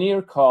 Many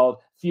are called,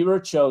 few are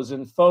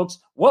chosen. Folks,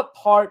 what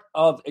part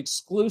of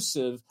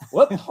exclusive,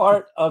 what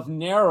part of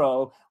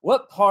narrow,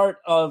 what part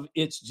of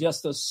it's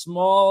just a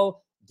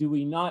small do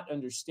we not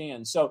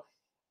understand? So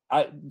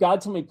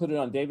God told me to put it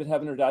on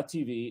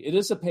davidheavener.tv. It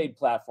is a paid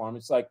platform.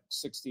 It's like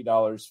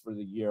 $60 for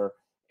the year.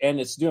 And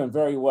it's doing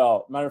very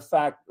well. Matter of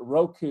fact,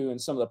 Roku and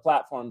some of the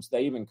platforms,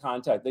 they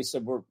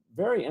said, we're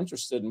very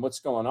interested in what's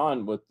going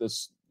on with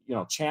this,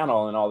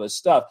 channel and all this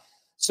stuff.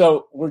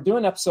 So we're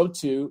doing episode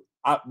 2.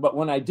 But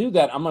when I do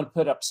that, I'm going to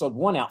put episode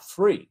 1 out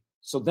free.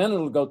 So then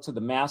it'll go to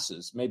the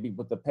masses, maybe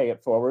with the pay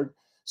it forward.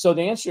 So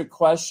to answer your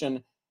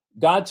question,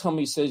 God told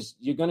me, he says,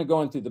 you're going to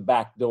go in through the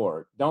back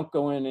door. Don't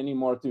go in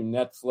anymore through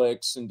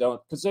Netflix, and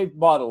don't, because they've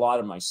bought a lot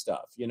of my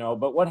stuff,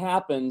 but what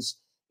happens,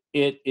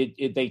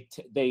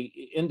 they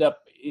end up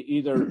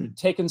either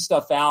taking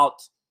stuff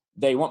out.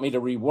 They want me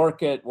to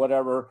rework it,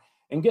 whatever,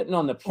 and getting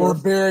on the or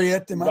bury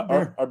it.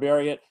 Or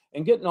bury it,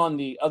 and getting on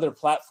the other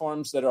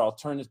platforms that are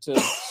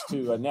alternatives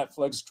to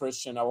Netflix.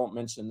 Christian, I won't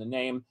mention the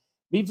name.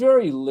 Be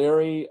very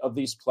leery of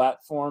these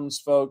platforms,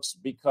 folks,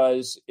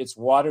 because it's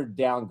watered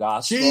down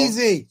gospel.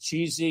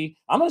 Cheesy.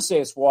 I'm going to say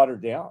it's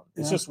watered down.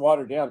 It's just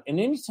watered down. And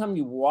anytime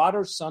you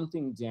water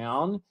something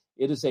down,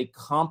 it is a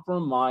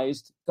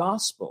compromised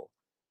gospel.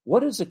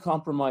 What is a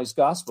compromised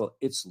gospel?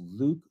 It's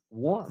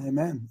lukewarm.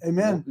 Amen.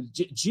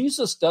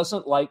 Jesus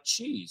doesn't like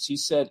cheese. He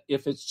said,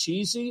 if it's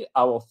cheesy,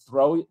 I will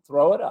throw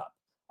it up.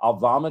 I'll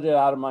vomit it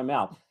out of my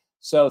mouth.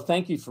 So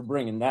thank you for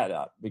bringing that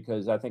up,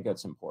 because I think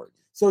that's important.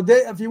 So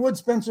if you would,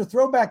 Spencer,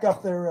 throw back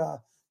up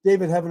there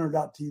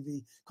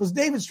DavidHeavener.tv, because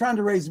David's trying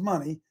to raise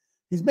money.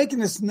 He's making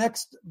this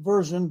next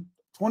version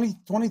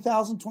 $20,000,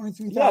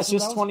 $23,000. Yeah, it's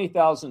just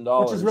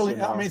 $20,000. Which is really,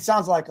 I mean, it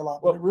sounds like a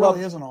lot, but it really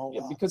isn't a whole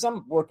lot. Because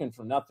I'm working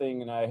for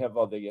nothing and I have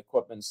all the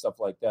equipment and stuff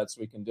like that, so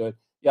we can do it.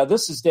 Yeah,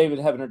 this is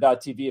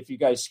DavidHeavener.tv if you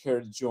guys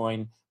care to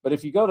join. But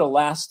if you go to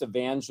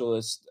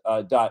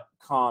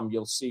lastevangelist.com,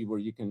 you'll see where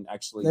you can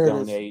actually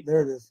donate.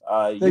 There it is.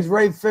 They've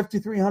raised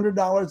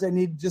 $5,300. They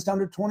need just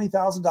under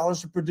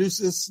 $20,000 to produce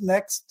this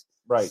next.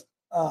 Right.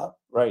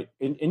 Right.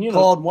 And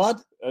called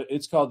what?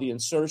 It's called The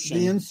Insertion.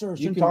 The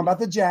Insertion. Talking about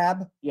the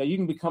jab. Yeah, you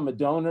can become a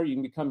donor. You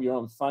can become your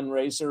own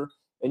fundraiser.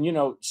 And,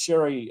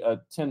 Sherry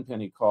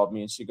Tenpenny called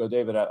me and she go,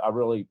 David, I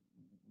really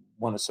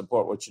want to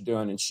support what you're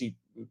doing. And she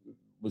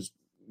was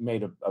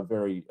made a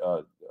very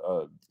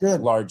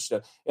good large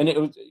stuff. And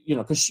it was,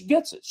 because she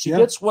gets it. She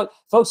gets what,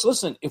 folks,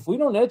 listen, if we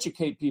don't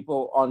educate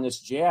people on this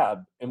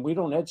jab and we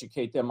don't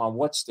educate them on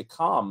what's to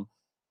come,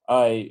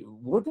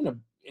 we're going to.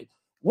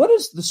 What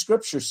does the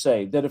scripture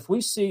say? That if we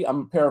see,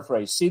 I'm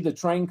paraphrasing, see the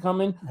train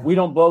coming, we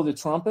don't blow the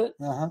trumpet,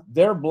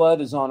 their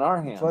blood is on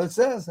our hands. That's what it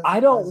says. I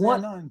don't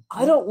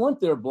want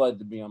their blood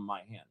to be on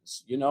my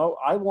hands.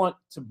 I want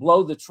to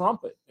blow the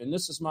trumpet, and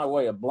this is my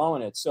way of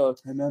blowing it. So,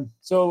 amen.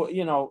 So,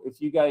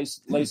 if you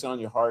guys lays it on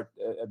your heart,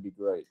 that'd be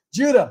great.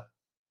 Judah.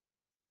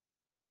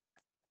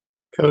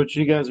 Coach,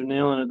 you guys are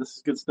nailing it. This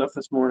is good stuff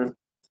this morning.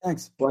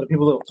 Thanks. A lot of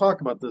people don't talk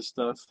about this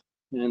stuff.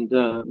 And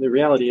the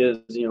reality is,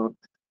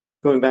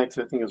 going back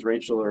to, I think it was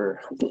Rachel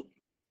or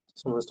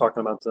someone was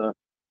talking about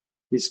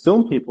these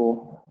film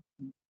people,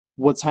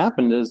 what's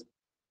happened is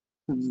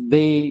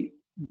they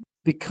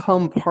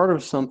become part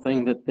of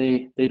something that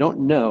they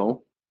don't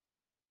know.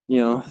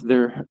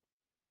 They're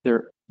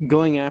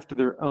going after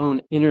their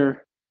own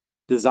inner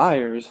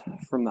desires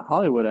from the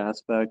Hollywood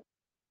aspect.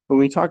 When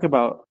we talk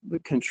about the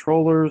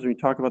controllers, we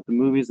talk about the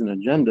movies and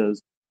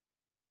agendas,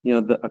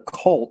 the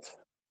occult,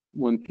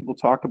 when people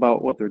talk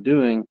about what they're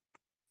doing,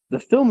 the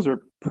films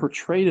are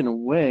portrayed in a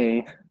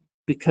way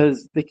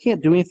because they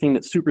can't do anything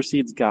that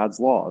supersedes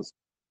God's laws.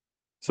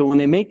 So when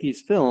they make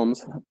these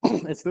films,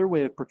 it's their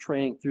way of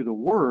portraying through the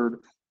word.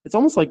 It's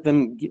almost like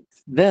them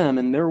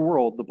in their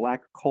world, the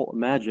black occult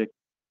magic.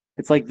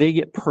 It's like they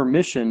get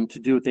permission to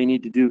do what they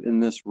need to do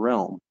in this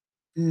realm.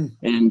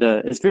 And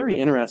it's very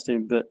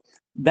interesting, but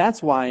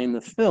that's why in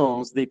the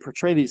films, they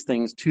portray these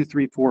things 2,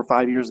 3, 4,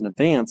 5 years in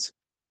advance,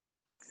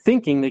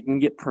 thinking they can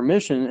get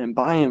permission and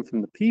buy-in from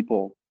the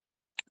people.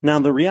 Now,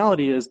 the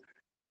reality is,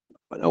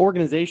 an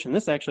organization,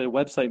 this is actually a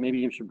website maybe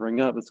you should bring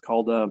up. It's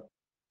called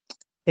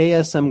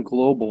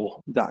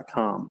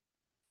asmglobal.com.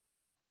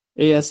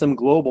 ASM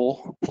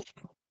Global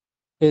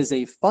is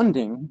a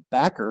funding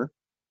backer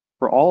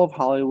for all of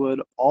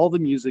Hollywood, all the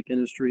music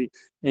industry,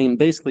 and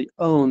basically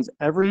owns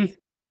every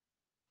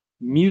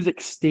music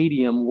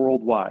stadium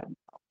worldwide.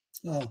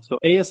 Oh. So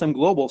ASM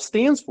Global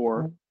stands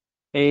for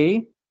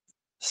a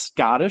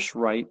Scottish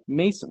Rite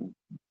Mason.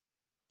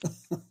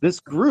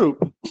 This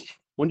group,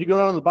 when you go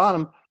down to the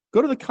bottom,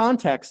 go to the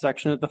contact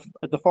section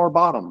at the far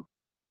bottom.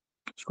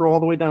 Scroll all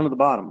the way down to the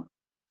bottom.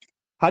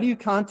 How do you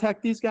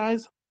contact these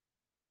guys?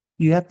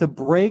 You have to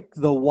break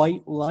the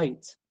white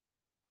light.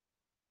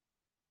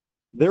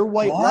 Their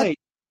white light,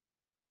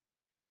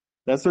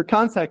 that's their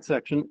contact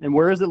section. And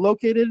where is it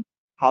located?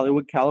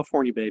 Hollywood,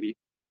 California, baby.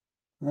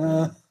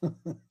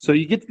 So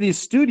you get to these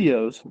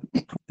studios.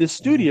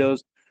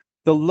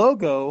 The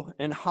logo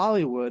in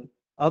Hollywood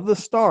of the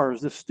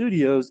stars, the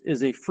studios,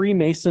 is a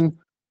Freemason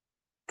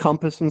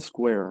compass and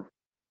square.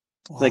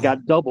 Wow. They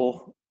got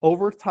double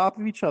over top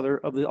of each other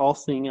of the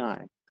all-seeing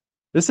eye.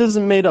 This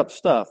isn't made up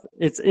stuff.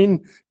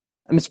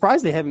 I'm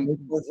surprised they haven't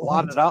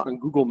plotted it out on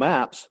Google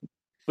Maps,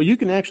 but you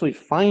can actually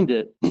find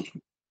it.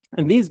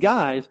 And these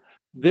guys,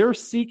 they're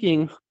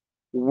seeking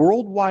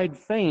worldwide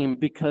fame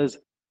because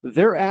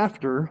they're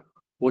after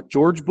what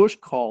George Bush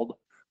called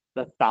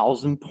the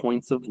 1,000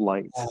 points of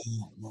light.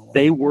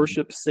 They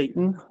worship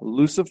Satan,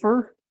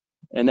 Lucifer,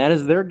 and that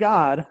is their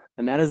God,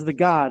 and that is the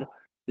God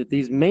that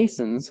these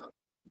Masons,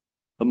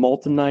 the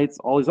Moultonites,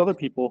 all these other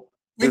people.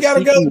 We got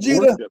to go,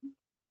 Judah.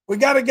 We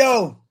got to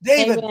go.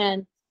 David.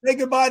 Amen. Say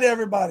goodbye to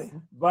everybody.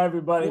 Bye,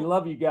 everybody.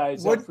 Love you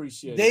guys. I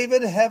appreciate it.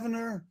 David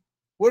Heavener.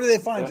 Where do they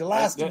find you?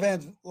 Last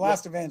Evangelist.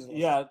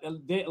 Yeah,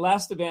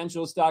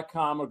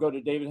 lastevangelist.com or go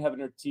to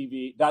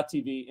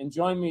davidheavener.tv and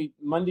join me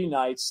Monday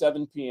night,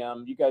 7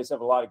 p.m. You guys have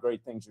a lot of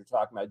great things you're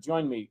talking about.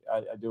 Join me.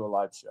 I do a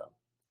live show.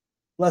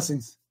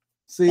 Blessings.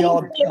 See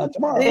y'all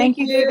tomorrow. Thank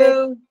you,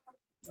 David.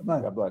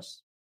 Bye. God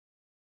bless.